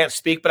 So I can't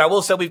speak. But I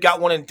will say we've got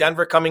one in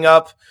Denver coming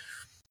up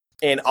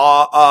in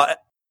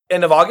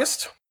end of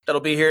August. That'll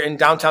be here in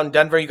downtown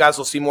Denver. You guys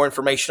will see more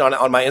information on it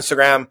on my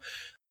Instagram.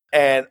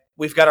 And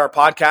we've got our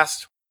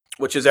podcast,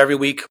 which is every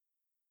week.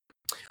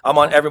 I'm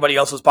on everybody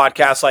else's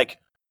podcast.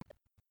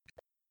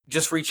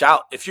 Just reach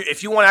out.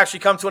 If you want to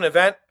actually come to an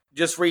event,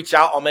 just reach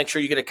out. I'll make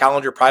sure you get a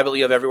calendar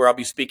privately of everywhere I'll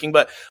be speaking.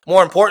 But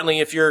more importantly,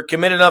 if you're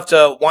committed enough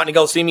to wanting to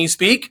go see me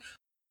speak,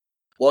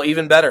 well,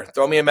 even better.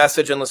 Throw me a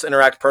message and let's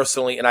interact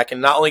personally. And I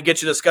can not only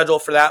get you the schedule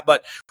for that,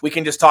 but we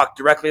can just talk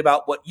directly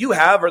about what you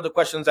have or the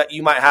questions that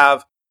you might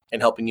have in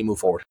helping you move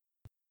forward.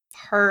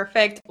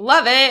 Perfect.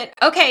 Love it.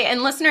 Okay.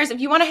 And listeners, if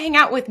you want to hang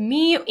out with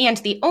me and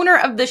the owner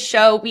of the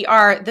show, we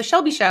are The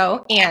Shelby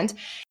Show and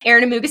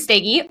Aaron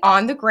Amugastegi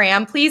on the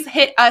gram. Please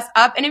hit us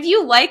up. And if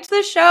you liked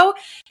the show,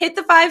 hit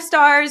the 5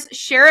 stars,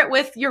 share it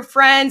with your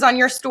friends on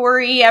your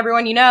story,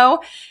 everyone you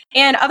know.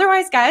 And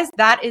otherwise, guys,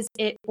 that is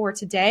it for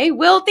today.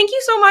 Will, thank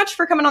you so much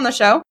for coming on the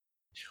show.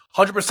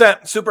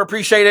 100%. Super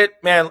appreciate it.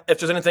 Man, if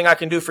there's anything I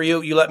can do for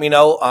you, you let me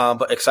know.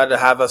 But excited to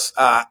have us,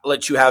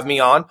 let you have me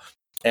on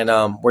and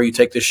where you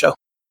take this show.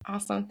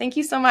 Awesome. Thank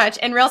you so much.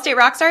 And Real Estate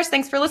Rockstars,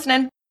 thanks for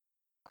listening.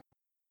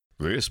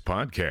 This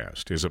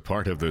podcast is a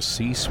part of the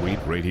C-Suite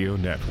Radio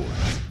Network.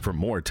 For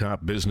more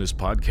top business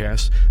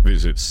podcasts,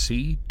 visit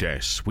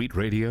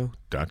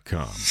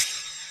c-suiteradio.com.